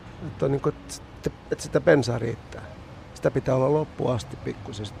 Että, on niin kuin, että sitä bensaa riittää. Sitä pitää olla loppuun asti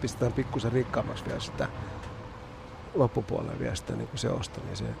pikkusen. Sitten pistetään pikkusen rikkaammaksi vielä sitä loppupuolella vielä sitä niin kuin seosta.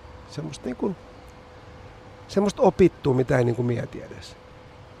 Niin se, semmoista, niin kuin, semmoista opittua, mitä ei niin kuin mieti edes.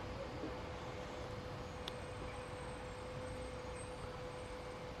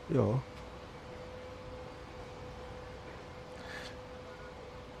 Joo.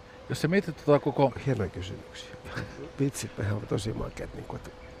 Jos sä mietit koko... Hienoja kysymyksiä. Vitsit, he ovat tosi makeat, niin kuin,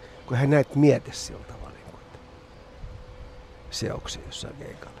 kun he näet mieti sillä tavalla, niin kuin, että seoksia jossain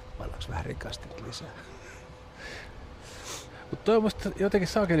keikalla. Vallaanko vähän rikastit lisää? Mutta toi on musta jotenkin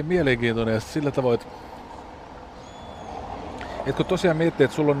saakeli mielenkiintoinen ja sillä tavoin, että kun tosiaan miettii,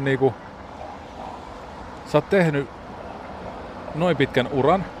 että sulla on niinku... Sä oot tehnyt noin pitkän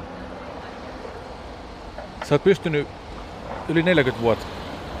uran. Sä oot pystynyt yli 40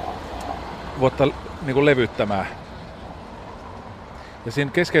 vuotta niin kuin levyttämään. Ja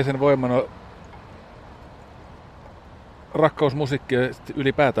siinä keskeisen voimana on rakkaus musiikkia ja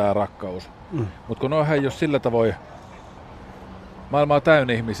ylipäätään rakkaus. Mutta kun onhan jos sillä tavoin, maailma on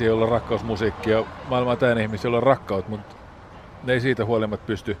täynnä ihmisiä, joilla on rakkaus musiikkia, maailma on täynnä ihmisiä, joilla on rakkaut, mutta ne ei siitä huolimatta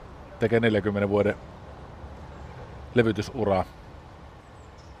pysty tekemään 40 vuoden levytysuraa.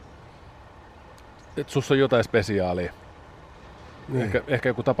 Että sussa on jotain spesiaalia. Niin. Ehkä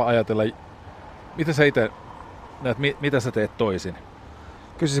joku tapa ajatella. Mitä sä itse näet, mitä sä teet toisin?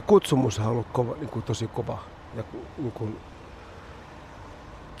 Kyllä se kutsumus on ollut kova, niin kuin tosi kova ja niin kuin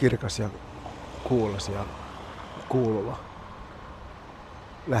kirkas ja kuulas ja kuuluva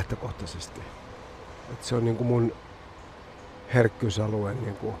lähtökohtaisesti. Et se on niin kuin mun herkkyysalueen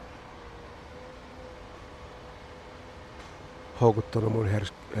niin kuin houkuttanut mun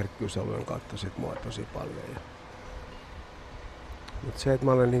herkkyysalueen kautta sit mua tosi paljon. Mutta se, että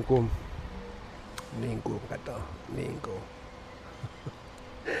mä olen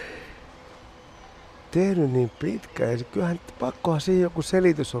tehnyt niin pitkään, ja kyllähän pakkohan siihen joku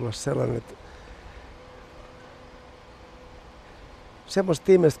selitys olla sellainen, että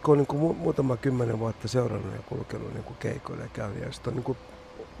semmoista ihmiset, kun on niin muutama 10 vuotta seurannut ja kulkenut niin keikoilla ja käynyt, ja sitten on niin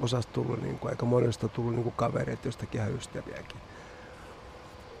osasta tullut, niin aika monesta tullut niin kavereita, jostakin ihan ystäviäkin.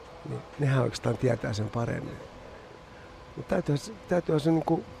 Niin, nehän oikeastaan tietää sen paremmin. Mutta täytyyhän se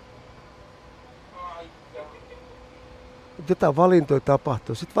niinku... Jotain valintoja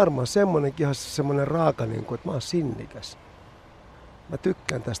tapahtuu. Sitten varmaan semmoinenkin ihan semmoinen raaka, niinku, että mä oon sinnikäs. Mä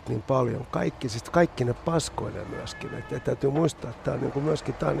tykkään tästä niin paljon. Kaikki ne paskoinen myöskin. Et täytyy muistaa, että tää on niinku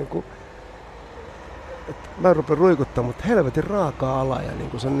myöskin... Tää on niinku, mä rupean ruikuttamaan, mutta helvetin raakaa ala ja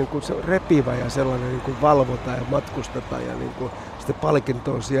niinku, se on niinku, se on repivä ja sellainen niinku, valvotaan ja matkustetaan ja niinku, sitten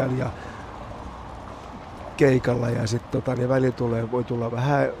palkinto on siellä ja keikalla ja sitten niin välillä voi tulla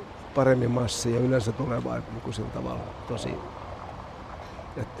vähän paremmin massia ja yleensä tulee vain niin sillä tavalla tosi...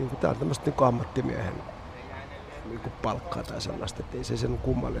 Että tämä on tämmöistä niin ammattimiehen niin palkkaa tai sellaista, että ei se sen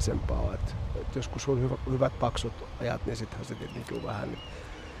kummallisempaa ole. Että joskus on hyvät paksut ajat, niin sittenhän se tietenkin vähän... Niin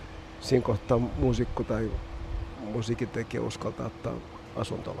siinä kohtaa muusikko tai musiikintekijä uskaltaa ottaa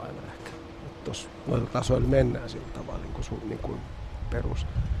asuntolaina ehkä. Tuossa noilla tasoilla mennään sillä tavalla niin kuin perus.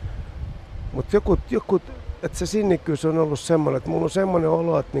 Mutta joku että se sinnikkyys on ollut semmoinen, että mulla on semmoinen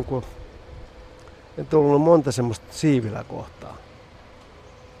olo, että niinku, on ollut monta semmoista siiviläkohtaa.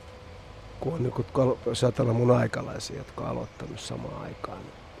 Kun on niinku, jos ajatellaan mun aikalaisia, jotka on aloittanut samaan aikaan,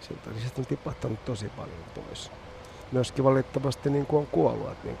 niin sieltä on tipahtanut tosi paljon pois. Myöskin valitettavasti niinku on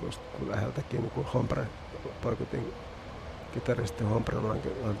kuollut, että niinku, kun läheltäkin niinku Hombre, Porkutin kitaristi Hombre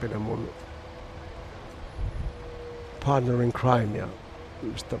Lampinen mun partner in crime ja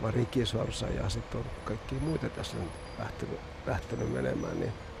ystävä Ricky Sorsa ja sitten on kaikkia muita tässä lähtenyt menemään.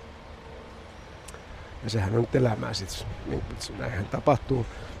 Niin. Ja sehän on nyt elämää sitten, niin, näinhän tapahtuu.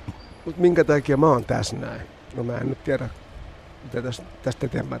 Mutta minkä takia mä oon tässä näin? No mä en nyt tiedä, mitä tästä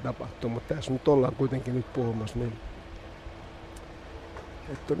eteenpäin tapahtuu, mutta tässä nyt ollaan kuitenkin nyt puhumassa. Niin,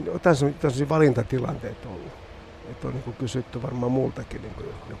 että on tällaisia valintatilanteita ollut. Että on niin kysytty varmaan muultakin, niin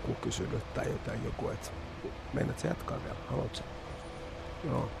joku kysynyt tai joku, että meinaat sä jatkaa vielä, haluatko sä?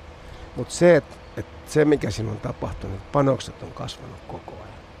 Joo. Mutta se, mikä siinä on tapahtunut, panokset on kasvanut koko ajan.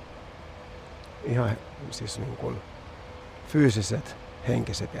 Ihan siis niin kuin fyysiset,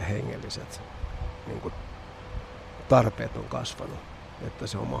 henkiset ja hengelliset niin kuin tarpeet on kasvanut, että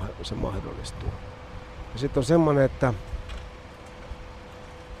se mahdollistuu. Ja sitten on semmoinen, että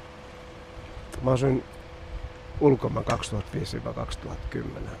mä asuin ulkomaan 2005-2010.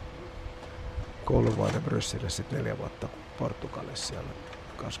 Kouluvuoden Brysselissä, sitten 4 vuotta Portugalissa siellä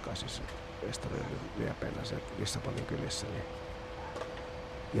Kaskaisissa Estoril liepeillä Lissabonin kylissä.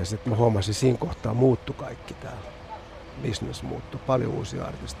 Ja sitten mä huomasin, siinä kohtaa muuttui kaikki täällä. Business muuttui, paljon uusia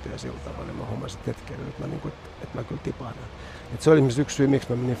artisteja sillä tavalla. Mä huomasin hetkellä, että mä kyllä tipahdan. Et se oli myös yksi syy, miksi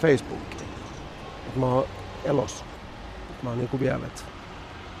mä menin Facebookiin. Et mä oon elossa. Mä oon niinku vielä, että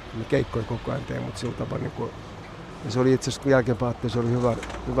mä keikkoja koko ajan tein, mutta sillä tavalla niinku. Ja se oli itse asiassa, kun jälkeenpäin se oli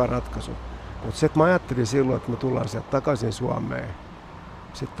hyvä ratkaisu. Mutta se, että mä ajattelin silloin, että me tullaan sieltä takaisin Suomeen,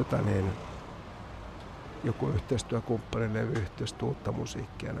 sitten joku yhteistyökumppani, levy-yhteistyö, uutta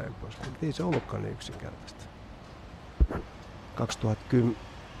musiikkia ja näin pois. Mutta ei se ollutkaan niin yksinkertaista.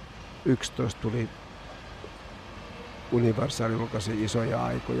 2011 tuli Universal julkaisi Isoja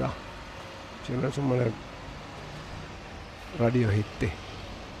aikoja. Siinä on semmoinen radiohitti,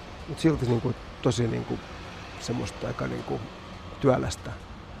 mutta silti niinku, tosi niinku, semmoista aika niinku, työlästä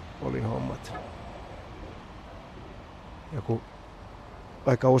oli hommat. Ja kun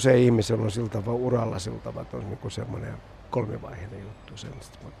aika usein ihmisellä on siltä vaan uralla siltä, että on niinku semmoinen kolmivaiheinen juttu.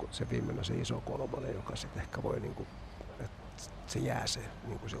 Se viimeinen se iso kolmonen, joka sitten ehkä voi, niinku, että se jää se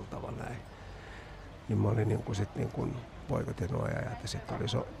niinku sillä tavalla näin. Niin mä olin niinku sit niinku poikotin nuo ajat ja sitten oli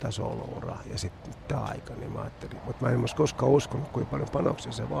tämä solo-ura ja sitten tämä aika, niin mä ajattelin. Mutta mä en myös koskaan uskonut, kuinka paljon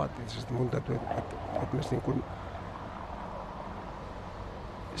panoksia se vaatii. Sitten mun täytyy, että myös niinku,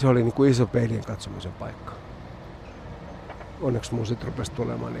 se oli niinku iso peilin katsomisen paikka. Onneksi mun sitten rupesi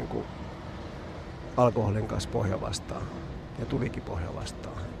tulemaan niinku alkoholin kanssa pohja vastaan. Ja tulikin pohja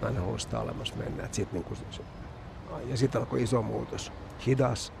vastaan. Mä en halua sitä olemassa mennä. Niinku, ja sitten alkoi iso muutos.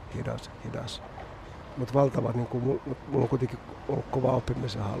 Hidas. Mutta valtava, niinku, mulla on kuitenkin ollut kova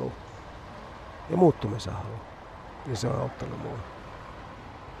oppimisen halu. Ja muuttumisen halu. Niin se on auttanut mua.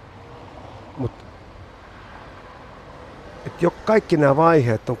 Mutta kaikki nämä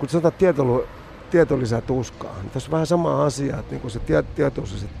vaiheet on, kun sanotaan tieto lisää tuskaa, niin tässä on vähän sama asia, että niinku se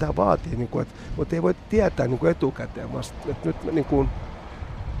tietoisuus, että tämä vaatii, niinku, että ei voi tietää niinku etukäteen, vaan että nyt niinku,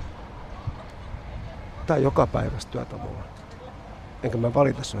 tämä on joka päivästä työtä mulla. Enkä mä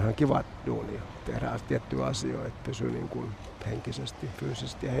valita, se on ihan kiva duunia. Tehdään tiettyjä asioita, että pysyy niinku henkisesti,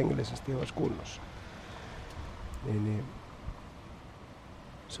 fyysisesti ja hengellisesti hyvässä kunnossa. Niin,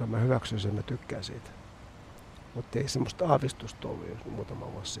 se on, mä hyväksyn sen, mä tykkään siitä. Mutta ei semmoista aavistusta ollut jo muutama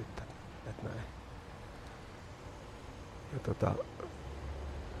vuosi sitten, että näin. Ja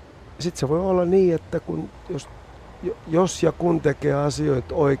sitten se voi olla niin, että jos ja kun tekee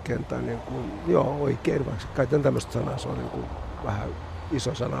asioita oikein, tai niin kuin, oikein, vaikka käytän tämmöistä sanaa, se on niin kuin vähän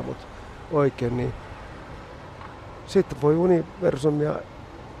iso sana, mutta oikein, niin sitten voi universumia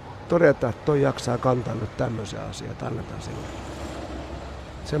todeta, että toi jaksaa kantaa nyt tämmöisiä asioita, annetaan sille.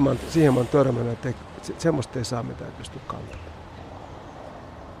 Siihen mä oon törmännyt, että semmoista ei saa mitään pysty kantamaan.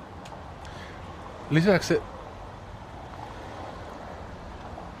 Lisäksi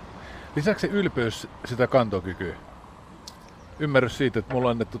se ylpeys sitä kantokykyä. Ymmärrys siitä, että mulla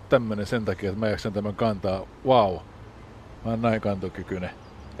on annettu tämmönen sen takia, että mä jaksan tämän kantaa. Vau, mä oon näin kantokykyinen.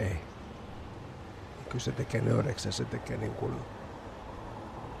 Ei. Kyllä se tekee nöyräksi ja se tekee niin kuin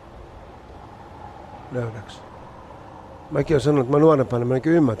nöyräksi. Mäkin olen sanonut, että mä nuorempana mä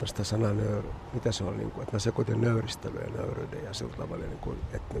ymmärrän sitä sanaa nöyrä. Mitä se on, niin kuin, että mä sekoitin nöyristelyä ja nöyryyden ja sillä tavalla, niin kuin,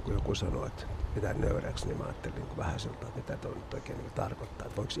 että niin kuin joku sanoo, että mitä nöyräksi, niin mä ajattelin niin kuin vähän siltä, että mitä toi nyt oikein niin tarkoittaa,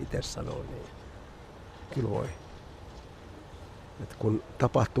 että voiko itse sanoa niin. Kyllä voi. Että kun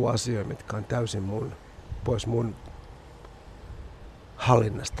tapahtuu asioita, mitkä on täysin pois mun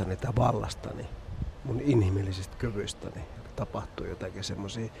hallinnastani tai vallastani, mun inhimillisistä kyvyistäni, tapahtuu jotakin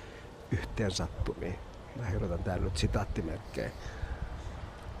semmoisia yhteensattumia. Mä heilutan täällä nyt sitaattimerkkejä.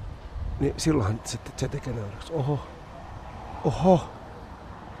 Niin silloinhan se tekee nöyräksi. Oho.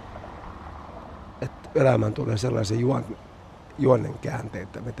 Että elämään tulee sellaisen juonen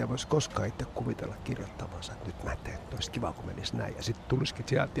käänteitä, mitä voisi koskaan itse kuvitella kirjoittavansa. Nyt mä teen, että olisi kiva, kun menisi näin. Ja sitten tulisikin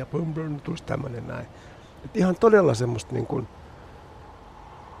sieltä ja tulisi tämmöinen näin. Et ihan todella semmoista niin kuin...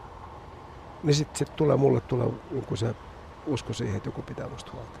 Niin sitten mulle tulee niin se usko siihen, että joku pitää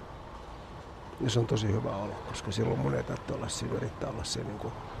musta huolta. Ja se on tosi hyvä olla, koska silloin mun ei tarvitse olla siinä, yrittää olla siinä niin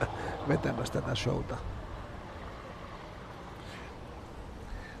kuin vetämässä tätä showta.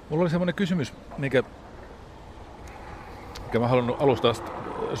 Mulla oli semmoinen kysymys, mikä mä halunnut alusta asti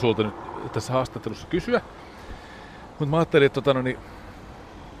sulta nyt tässä haastattelussa kysyä. Mutta mä ajattelin, että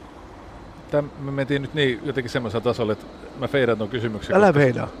me mentiin nyt niin jotenkin semmoisella tasolla, että mä feidaan ton kysymyksen. Älä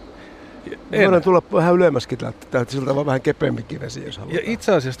feidaa. Voidaan tulla vähän ylemmäskin täältä siltä vaan vähän kepeämminkin vesi, jos halutaan. Ja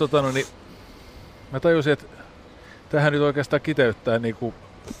itse asiassa mä tajusin, että tähän nyt oikeastaan kiteyttää niin kuin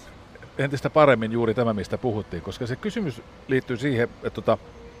entistä paremmin juuri tämä, mistä puhuttiin, koska se kysymys liittyy siihen, että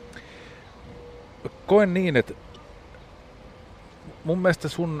koen niin, että mun mielestä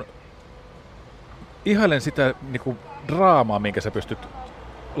ihailen sitä niin kuin draamaa, minkä sä pystyt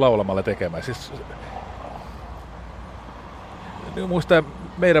laulamalla tekemään. Siis, muistaa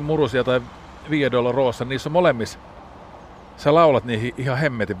meidän Murusia tai Via Dolorosa, niissä on molemmissa. Sä laulat niihin ihan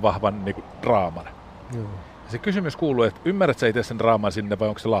hemmetin vahvan niin kuin draaman. Joo. Ja se kysymys kuuluu, että ymmärrät sä itse sen draaman sinne vai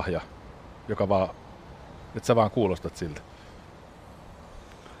onko se lahja, joka vaan, että sä vaan kuulostat siltä?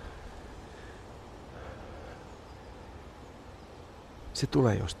 Se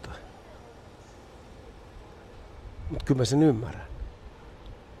tulee jostain. Mutta kyllä mä sen ymmärrän.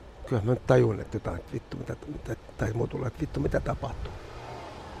 Kyllä mä nyt tajun, että jotain, vittu, tai muu tulee, että vittu, mitä tapahtuu.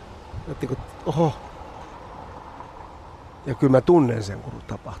 Että oho. Ja kyllä mä tunnen sen, kun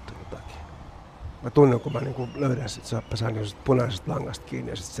tapahtuu jotakin. Mä tunnen, kun mä niinku löydän, että saan punaisesta langasta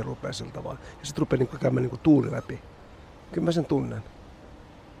kiinni ja sitten se rupeaa siltä vaan. Ja sitten rupeaa niinku käymään niinku tuuli läpi. Kyllä mä sen tunnen.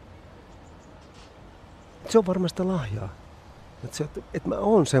 Se on varmasti lahjaa. Että mä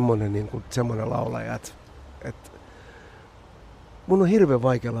oon semmonen laulaja, että mun on hirveän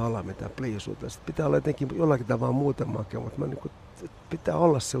vaikea laulaa mitään pliisuutta. Sitten pitää olla jotenkin jollakin tavalla muuten makea, mutta pitää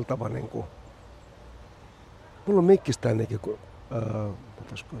olla sillä tavalla niinku... Mulla on mikkistä ennenkin, kun...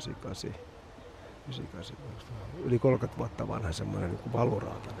 olisiko 98, yli 30 vuotta vanha semmoinen niin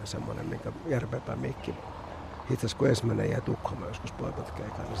valuraatainen, semmoinen, minkä Järvenpään mikki. Itse asiassa kun ensimmäinen jäi Tukholmaan joskus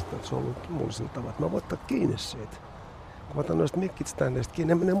poikatkeikään, niin sitten se on ollut mulle sillä tavalla, että mä voin ottaa kiinni siitä. Kun mä otan noista mikkitständeistä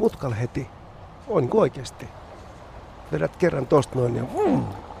kiinni, ne menee mutkalle heti. On niin oikeesti. Vedät kerran tosta noin ja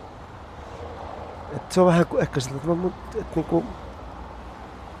et se on vähän ehkä sillä, että niinku...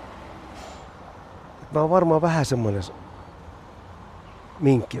 Mä oon varmaan vähän semmoinen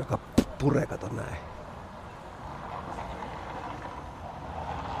minkki, joka puree, kato näin.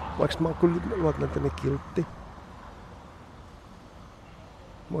 Vaikka mä oon kyllä luotnantani kiltti.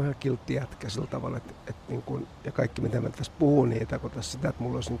 Mä oon ihan kiltti jätkä sillä tavalla, että niin kun, ja kaikki mitä mä tässä puhun, niin ei tarkoita sitä, että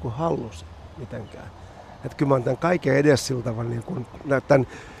mulla olisi niin kuin hallus mitenkään. Että kyllä mä oon tämän kaiken edes sillä tavalla, niin kun,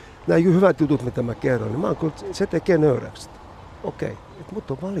 nämä hyvät jutut, mitä mä kerron, niin mä oon kyllä, se tekee nöyräksi. Okei, että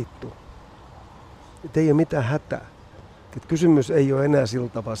mut on valittu. Että ei ole mitään hätää. Että kysymys ei ole enää sillä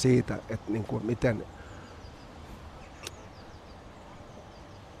tavalla siitä, että niin kuin miten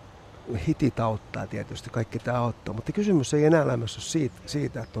hitit auttaa tietysti, kaikki tämä auttaa, mutta kysymys ei enää elämässä ole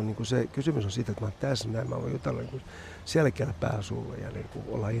siitä että on niin kuin se, kysymys on siitä, että mä oon tässä näin, mä voin jutella niin selkeällä pääsuulla ja niin kuin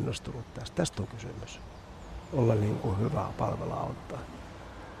olla innostunut tästä. Tästä on kysymys. Olla niin kuin hyvä, palvella, auttaa.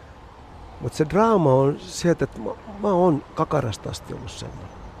 Mutta se draama on se, että mä oon kakarasta asti ollut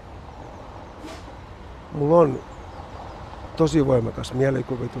semmoinen. Mulla on tosi voimakas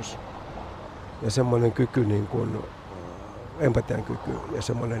mielikuvitus ja semmoinen kyky, niin kuin, empatian kyky ja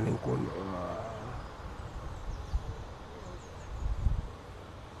semmoinen niin kuin,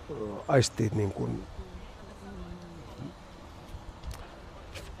 aistit niin kuin,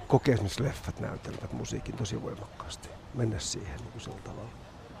 kokee esimerkiksi leffat näyttelevät musiikin tosi voimakkaasti. Mennä siihen niin kuin sillä tavalla.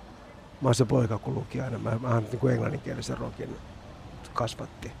 Mä oon se poika, kun luki aina. Mä oon niin kuin englanninkielisen rockin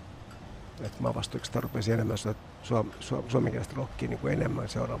kasvatti. Et mä vasta oikeastaan rupesin enemmän suomenkielistä rockia niin kuin enemmän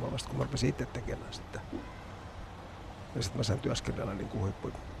seuraavaan vasta, kun mä rupesin itse tekemään sitä. Ja sitten mä sain työskennellä niin kuin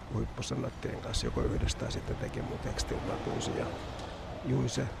huippusanoittajien kanssa joko yhdessä tai sitten teki mun tekstin Latuusi ja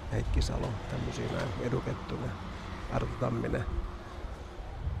Juise, Heikki Salo, tämmöisiä näin, Edu Kettunen, Arto Tamminen.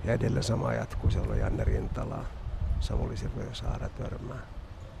 Ja edelleen sama jatkuu, siellä on Janne Rintala, Samuli Sirviösaara, Törmää,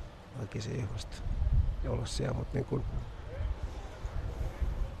 Aki Siivosta ja olla siellä, mutta niin kuin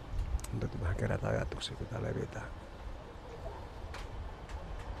täytyy vähän kerätä ajatuksia, kun tää levitään.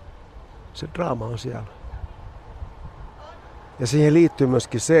 Se draama on siellä. Ja siihen liittyy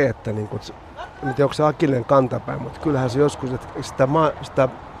myöskin se, että niin kun, en tiedä onko se Akilleen kantapäin, mutta kyllähän se joskus, että sitä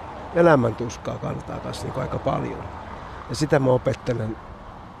elämäntuskaa kantaa kanssa niin aika paljon. Ja sitä mä opettelen,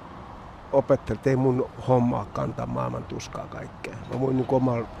 että ei mun hommaa kantaa maailman tuskaa kaikkea. Mä voin niin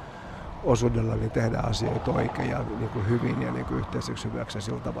omalla osuudellani tehdä asioita oikein ja niin kuin hyvin ja niin kuin yhteiseksi hyväksi ja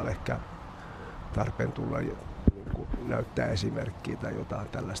sillä tavalla ehkä tarpeen tulla ja niin kuin näyttää esimerkkiä tai jotain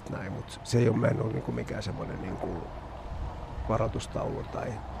tällaista näin, mutta se ei ole mennyt niin kuin mikään semmoinen niin kuin varoitustaulu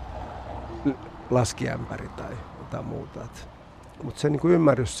tai laskiämpäri tai jotain muuta. Mutta se niin kuin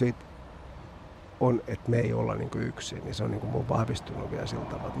ymmärrys siitä on, että me ei olla niin kuin yksin, niin se on niin kuin mun vahvistunut vielä sillä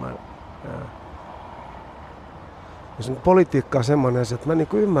tavalla. Politiikka on semmoinen asia, että mä niin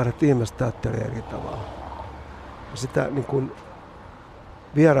kuin ymmärrän, että ihmiset ajattelee eri tavalla. Ja sitä niin kuin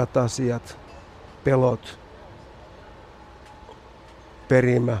vieraat asiat, pelot,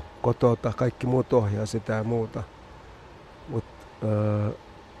 perimä, kotota, kaikki muut ohjaa sitä ja muuta. Mut,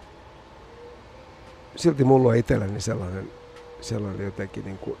 silti mulla on itselläni sellainen jotenkin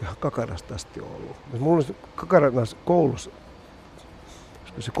niin kuin ihan kakarasta asti ollut. Mulla on kakarasta koulussa,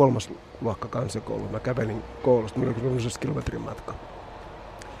 se 3. luokka kansakoulu. Mä kävelin koulusta, mulla oli 1 kilometrin matka.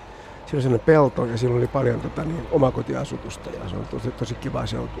 Siinä oli sellainen pelto ja siinä oli paljon omakotiasutusta ja se on tosi kiva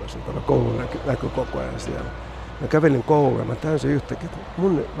seutua. Se on koulun näkö koko ajan siellä. Mä kävelin kouluun ja mä täysin yhtäkkiä, että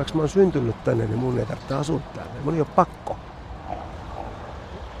vaikka mä oon syntynyt tänne, niin mun ei tarvitse asua täällä. Mun ei ole pakko.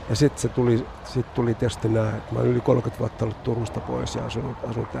 Ja sitten tuli tietysti nämä, että mä oon yli 30 vuotta ollut Turusta pois ja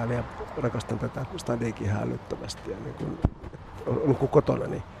asun täällä ja rakastan tätä stadiikin hälyttävästi ja niin kuin kotona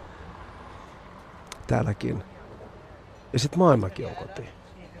niin täälläkin. Ja sitten maailmakin on koti.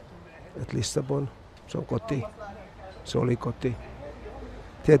 Et Lissabon, se on koti, se oli koti.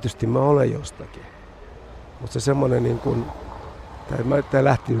 Tietysti mä olen jostakin, mutta se semmoinen niin kuin, tämä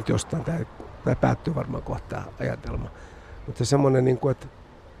lähti nyt jostain, tämä päättyy varmaan kohta ajatelma, mutta se semmoinen niin kuin, että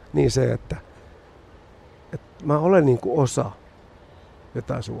mä olen niin kuin osa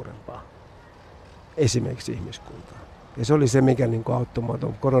jotain suurempaa, esimerkiksi ihmiskuntaa. Ja se oli se, mikä niin kuin auttoi mua,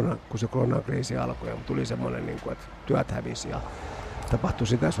 kun se koronakriisi alkoi ja tuli semmoinen, niin kuin, että työt hävisi ja tapahtui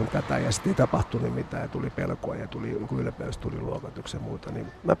sitä sun tätä ja sitten ei tapahtunut mitään ja tuli pelkoa ja tuli niin kuin ylpeys, tuli luokatuksia ja muuta. Niin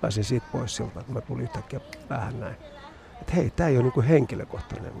mä pääsin siitä pois siltä, että mä tulin yhtäkkiä päähän näin. Että hei, tää ei ole niin kuin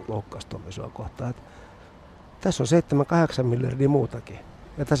henkilökohtainen loukkaustommi sua kohtaan. Että tässä on 7-8 miljardia muutakin.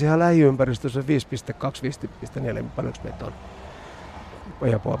 Ja tässä ihan lähiympäristössä on 5,2-5,4, paljonko meitä on?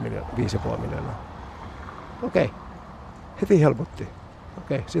 5,5 miljoonaa. Okei. Heti helpotti.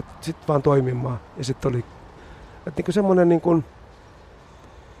 Okei, sit vaan toimimaan. Ja sitten oli että semmoinen niin kuin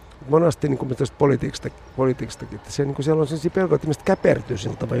monasti niin kuin tästä politiikstakin, että se, niin kuin siellä on sellaisia pelkoja, että ihmiset käpertyy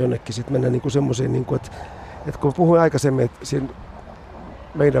siltä vai jonnekin. Sitten mennään niin kuin semmoiseen, niin kuin, että kun puhuin aikaisemmin, että siinä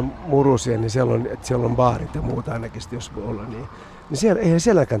meidän murusien, niin siellä on baarit ja muuta ainakin, jos voi olla niin siellä, eihän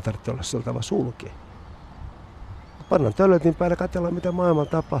sielläkään tarvitse olla siltä vaan sulki. Pannaan tölötin päälle, katsellaan mitä maailmalla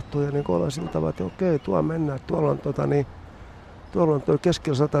tapahtuu ja niin ollaan sillä tavalla, että okei, tuolla mennään, tuolla on tuo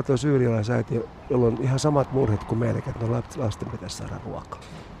keskellä 100 tuo syyrialaisäiti, jolla on ihan samat murheet kuin meilläkin, että lasten pitäisi saada ruokaa.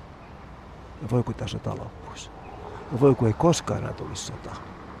 Ja voi kun tämä sota loppuisi. Ja voi kun ei koskaan enää tulisi sota.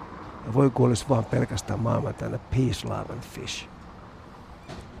 Ja voi kun olisi vaan pelkästään maailman tänne peace, love and fish.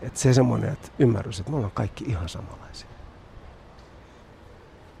 Että se semmoinen että ymmärrys, että me ollaan kaikki ihan samanlaisia.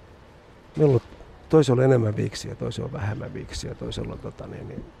 Meillä on toisella enemmän viiksiä, toisella on vähemmän viiksiä, toisella on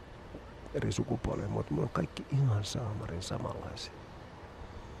eri sukupuolia, mutta me on kaikki ihan saamarin samanlaisia.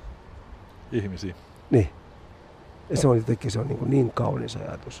 Ihmisiä. Niin. Ja se on jotenkin niin kaunis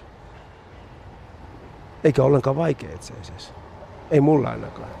ajatus. Eikä ollenkaan vaikea itse asiassa. Ei mulla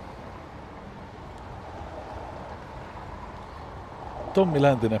ainakaan. Tommi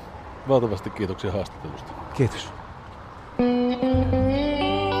Läntinen, valtavasti kiitoksia haastattelusta. Kiitos.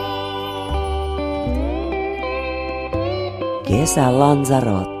 Kesä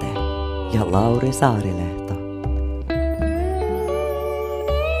Lanzarote ja Lauri Saarilehto.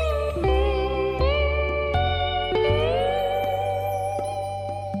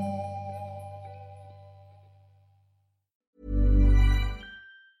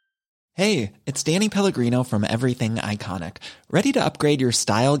 Hey, it's Danny Pellegrino from Everything Iconic. Ready to upgrade your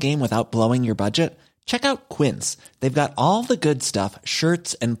style game without blowing your budget? Check out Quince. They've got all the good stuff,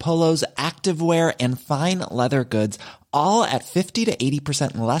 shirts and polos, activewear, and fine leather goods, all at 50 to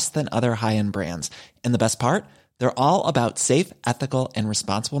 80% less than other high-end brands. And the best part? They're all about safe, ethical, and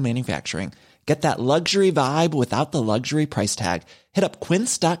responsible manufacturing. Get that luxury vibe without the luxury price tag. Hit up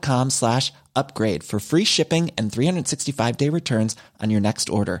quince.com/upgrade for free shipping and 365-day returns on your next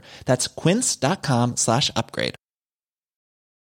order. That's quince.com/upgrade.